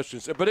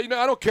transcription. But I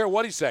don't care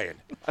what he's saying.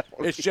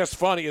 It's just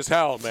funny as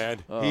hell,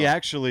 man. He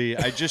actually,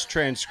 I just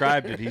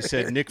transcribed it. He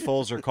said Nick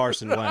Foles or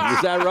Carson Wentz.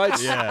 Is that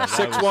right? Yeah.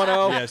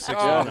 610? Yeah,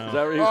 610. Is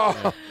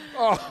that what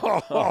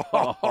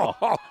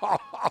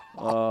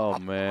Oh,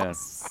 man.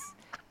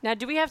 Now,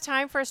 do we have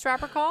time for a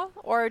strapper call,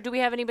 or do we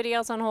have anybody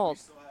else on hold?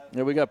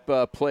 Yeah, we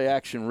got play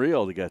action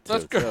reel to get to.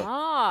 Let's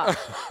go.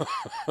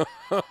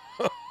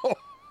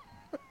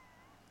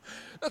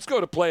 Let's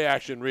go to play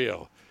action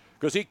reel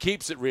because he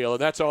keeps it real,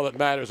 and that's all that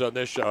matters on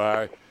this show,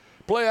 Harry.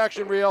 Play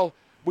action reel.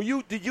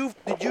 Did you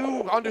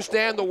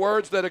understand the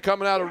words that are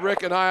coming out of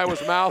Rick and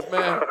Iowa's mouth,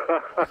 man?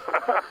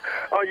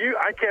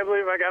 I can't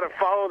believe I got to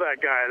follow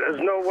that guy.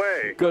 There's no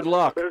way. Good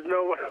luck. There's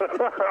no way.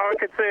 All I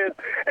can say is,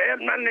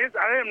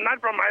 I am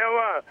not from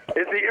Iowa.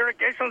 It's the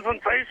irrigation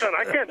sensation.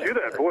 I can't do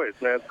that voice,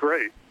 man. It's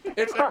great.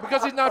 It's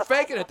because he's not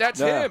faking it. That's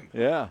him.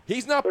 Yeah.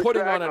 He's not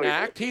putting on an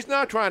act. He's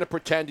not trying to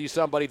pretend he's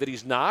somebody that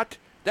he's not.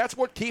 That's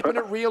what keeping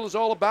it real is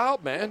all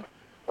about, man.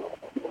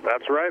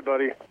 That's right,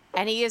 buddy.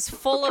 And he is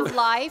full of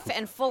life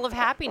and full of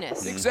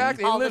happiness.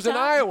 Exactly. He All the lives in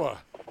time. Iowa.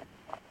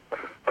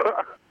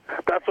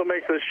 That's what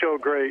makes this show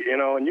great,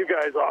 and you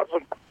guys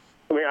awesome.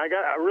 I mean,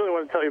 I really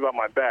want to tell you about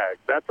my bag.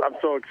 I'm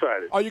so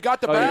excited. Oh, you got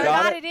the bag? You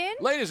got it in?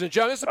 Ladies and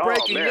gentlemen, this is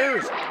breaking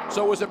news.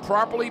 So was it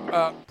properly,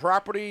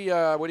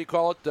 what do you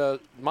call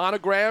it,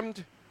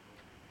 monogrammed,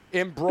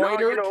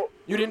 embroidered? No,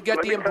 you didn't get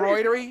let the me tell you.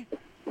 embroidery?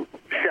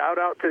 Shout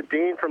out to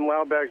Dean from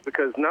Loud Bags,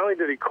 because not only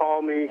did he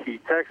call me, he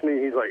texted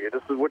me. He's like,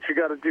 "This is what you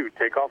got to do.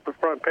 Take off the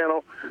front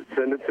panel,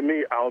 send it to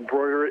me. I'll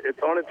embroider it. It's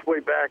on its way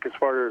back as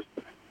far as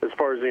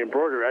the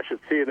embroidery. I should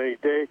see it any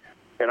day."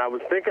 And I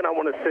was thinking I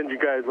want to send you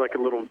guys like a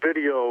little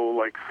video,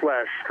 like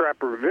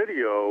 /strapper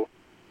video,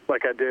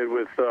 like I did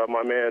with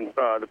my man,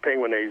 the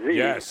Penguin AZ.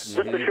 Yes.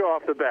 Just to show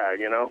off the bag,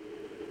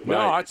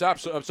 No, it's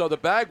absolutely. So the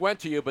bag went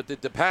to you, but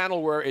the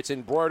panel where it's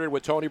embroidered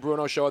with Tony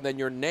Bruno Show and then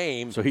your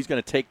name. So he's going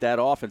to take that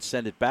off and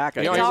send it back.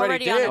 He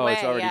already did. on the way.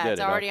 It's already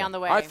it's already on the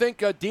way. I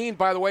think Dean,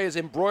 by the way, is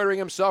embroidering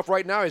himself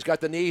right now. He's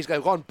got the knee. He's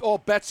got all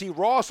Betsy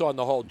Ross on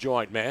the whole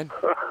joint, man.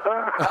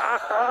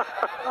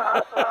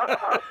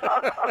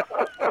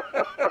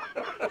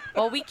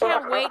 Well, we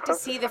can't wait to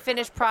see the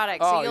finished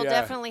product. So you'll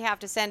definitely have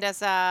to send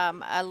us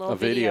a little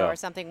video or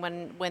something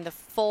when the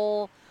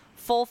full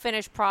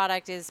finished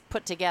product is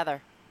put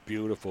together.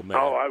 Beautiful, man.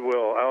 Oh, I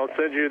will. I'll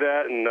send you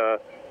that. And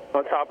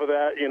on top of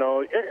that,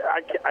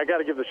 I got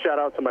to give the shout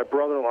out to my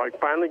brother-in-law. I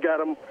finally got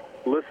him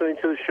listening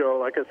to the show.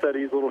 Like I said,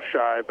 he's a little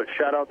shy, but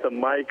shout out to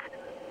Mike.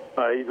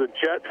 He's a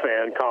Jet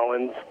fan,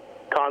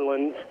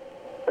 Conlins.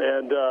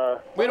 And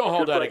we don't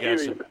hold that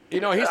against him.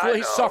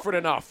 He's suffered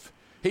enough.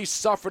 He's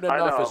suffered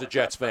enough as a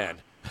Jets fan.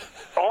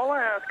 All I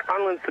ask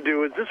Conlins to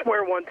do is just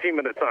wear one team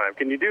at a time.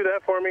 Can you do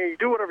that for me?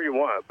 Do whatever you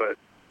want, but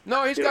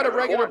no, he's got a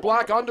regular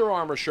black Under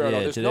Armour shirt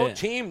on. There's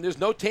today.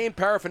 no team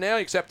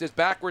paraphernalia except his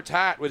backwards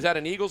hat. Was that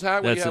an Eagles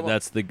hat?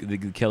 That's the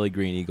Kelly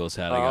Green Eagles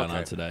hat I got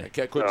on today.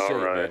 Okay, couldn't see it,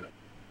 man.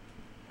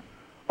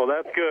 Well,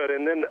 that's good.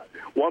 And then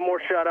one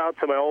more shout out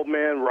to my old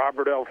man,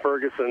 Robert L.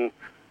 Ferguson.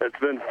 It's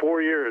been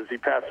 4 years. He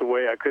passed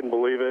away. I couldn't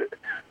believe it.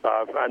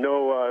 I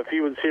know if he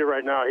was here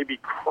right now, he'd be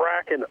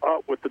cracking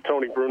up with the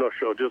Tony Bruno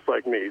Show just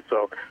like me.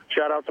 So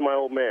shout out to my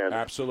old man.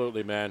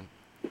 Absolutely, man.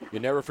 You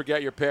never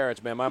forget your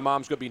parents, man. My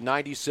mom's going to be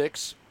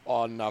 96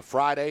 on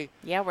Friday.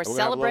 Yeah, we're gonna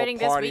celebrating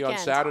have a little this weekend.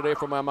 party on Saturday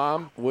for my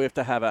mom. We have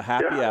to have a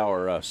happy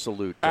hour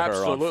salute to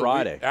her on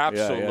Friday.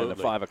 Absolutely.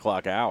 The 5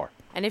 o'clock hour.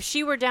 And if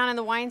she were down in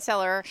the wine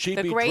cellar, she'd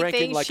the be great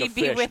drinking thing like she'd a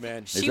be fish, with,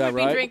 man. she would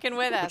be drinking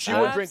with us. But she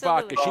wouldn't drink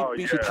vodka.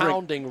 She'd be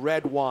pounding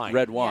red wine.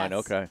 Red wine,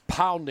 okay.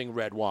 Pounding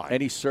red wine.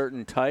 Any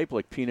certain type,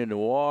 like Pinot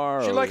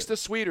Noir? She likes the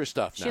sweeter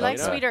stuff now. She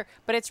likes sweeter,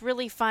 but it's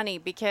really funny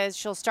because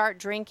she'll start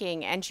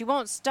drinking and she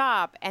won't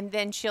stop, and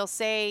then she'll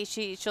say,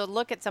 she'll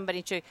look at somebody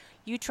and she'll,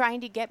 "You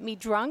trying to get me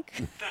drunk?"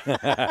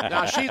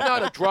 Now, she's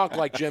not a drunk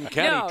like Jim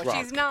Kenny No, drunk.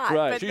 she's not.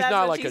 Right. But She's that's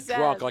not what like she a says.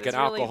 drunk, like It's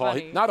an really alcohol.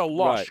 funny. Not a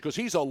lush, Right. because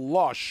he's a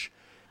lush.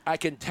 I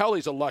can tell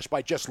he's a lush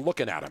by just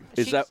looking at him.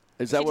 Is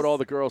that what all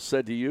the girls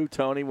said to you,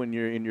 Tony, when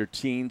you're in your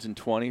teens and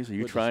 20s? Are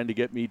you trying to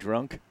get me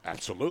drunk?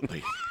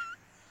 Absolutely.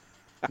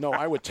 No,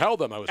 I would tell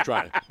them I was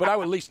trying. But I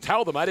would at least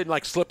tell them I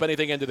didn't slip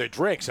anything into their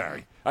drinks,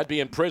 Harry. I'd be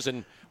in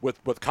prison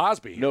with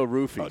Cosby. No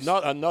roofies.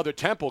 Another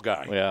Temple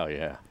guy.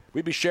 Yeah.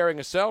 We'd be sharing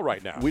a cell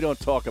right now. We don't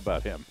talk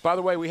about him. By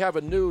the way, we have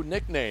a new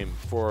nickname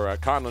for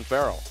Conlon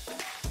Farrell.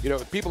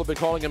 People have been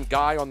calling him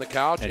Guy on the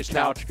Couch. And it's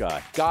Couch now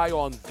Guy. Guy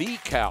on the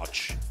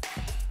Couch.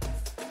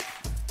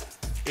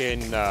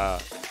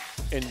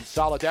 In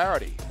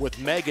solidarity with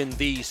Megan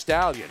Thee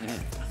Stallion.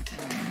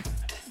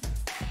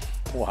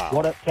 Wow.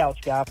 What up,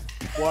 Couch Guy?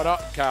 What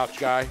up, Couch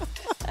Guy?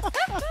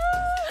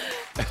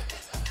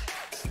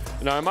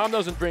 No, my mom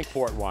doesn't drink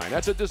port wine.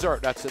 That's a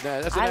dessert. That's an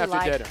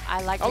after dinner.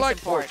 I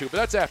like port too, but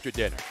that's after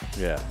dinner.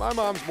 Yeah. My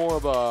mom's more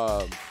of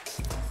a.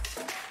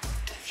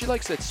 She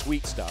likes that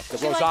sweet stuff, the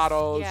She likes-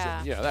 rosados, yeah.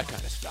 and, that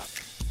kind of stuff.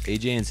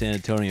 AJ in San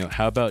Antonio.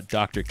 How about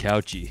Dr.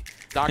 Couchy?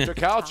 Dr.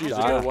 Couchy's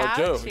a good one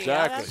too. Couchy,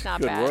 yeah, Exactly. that's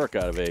not Good bad. work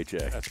out of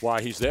AJ. That's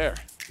why he's there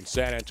in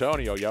San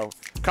Antonio, yo.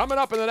 Coming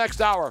up in the next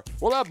hour,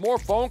 we'll have more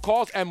phone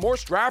calls and more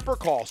Strapper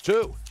calls,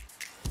 too.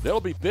 They'll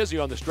be busy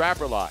on the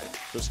Strapper line.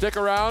 So stick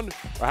around.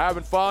 We're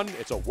having fun.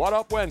 It's a What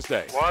Up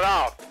Wednesday. What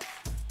up?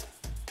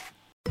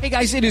 Hey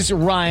guys, it is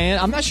Ryan.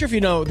 I'm not sure if you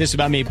know this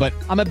about me, but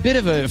I'm a bit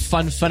of a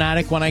fun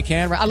fanatic when I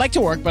can. I like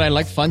to work, but I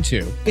like fun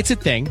too. It's a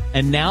thing.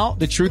 And now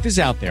the truth is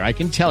out there. I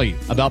can tell you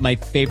about my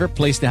favorite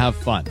place to have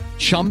fun.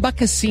 Chumba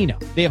Casino.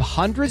 They have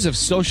hundreds of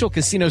social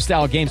casino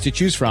style games to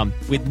choose from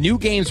with new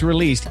games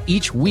released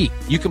each week.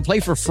 You can play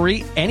for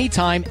free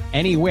anytime,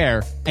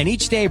 anywhere, And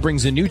each day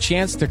brings a new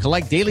chance to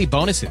collect daily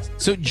bonuses.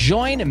 So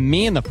join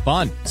me in the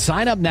fun.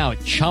 Sign up now at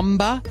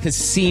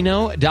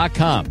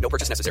ChumbaCasino.com. No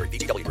purchase necessary.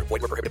 VGW. Void where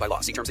prohibited by law.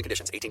 See terms and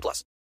conditions.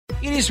 18+.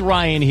 It is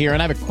Ryan here,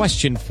 and I have a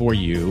question for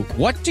you.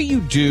 What do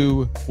you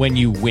do when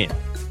you win?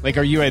 Like,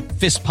 are you a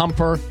fist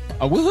pumper,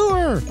 a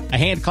woohooer, a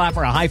hand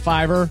clapper, a high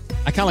fiver?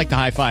 I kind of like the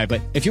high five,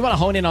 but if you want to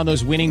hone in on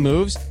those winning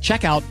moves,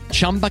 check out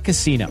Chumba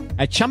Casino.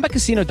 At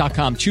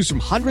ChumbaCasino.com, choose from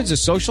hundreds of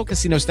social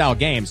casino-style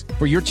games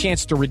for your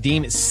chance to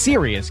redeem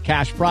serious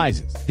cash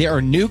prizes. There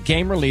are new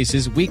game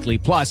releases weekly,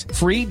 plus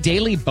free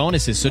daily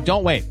bonuses, so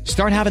don't wait.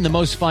 Start having the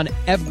most fun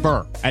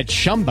ever at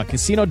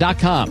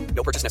ChumbaCasino.com.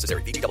 No purchase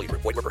necessary. VGW.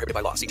 Void where prohibited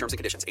by law. See terms and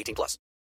conditions. 18+.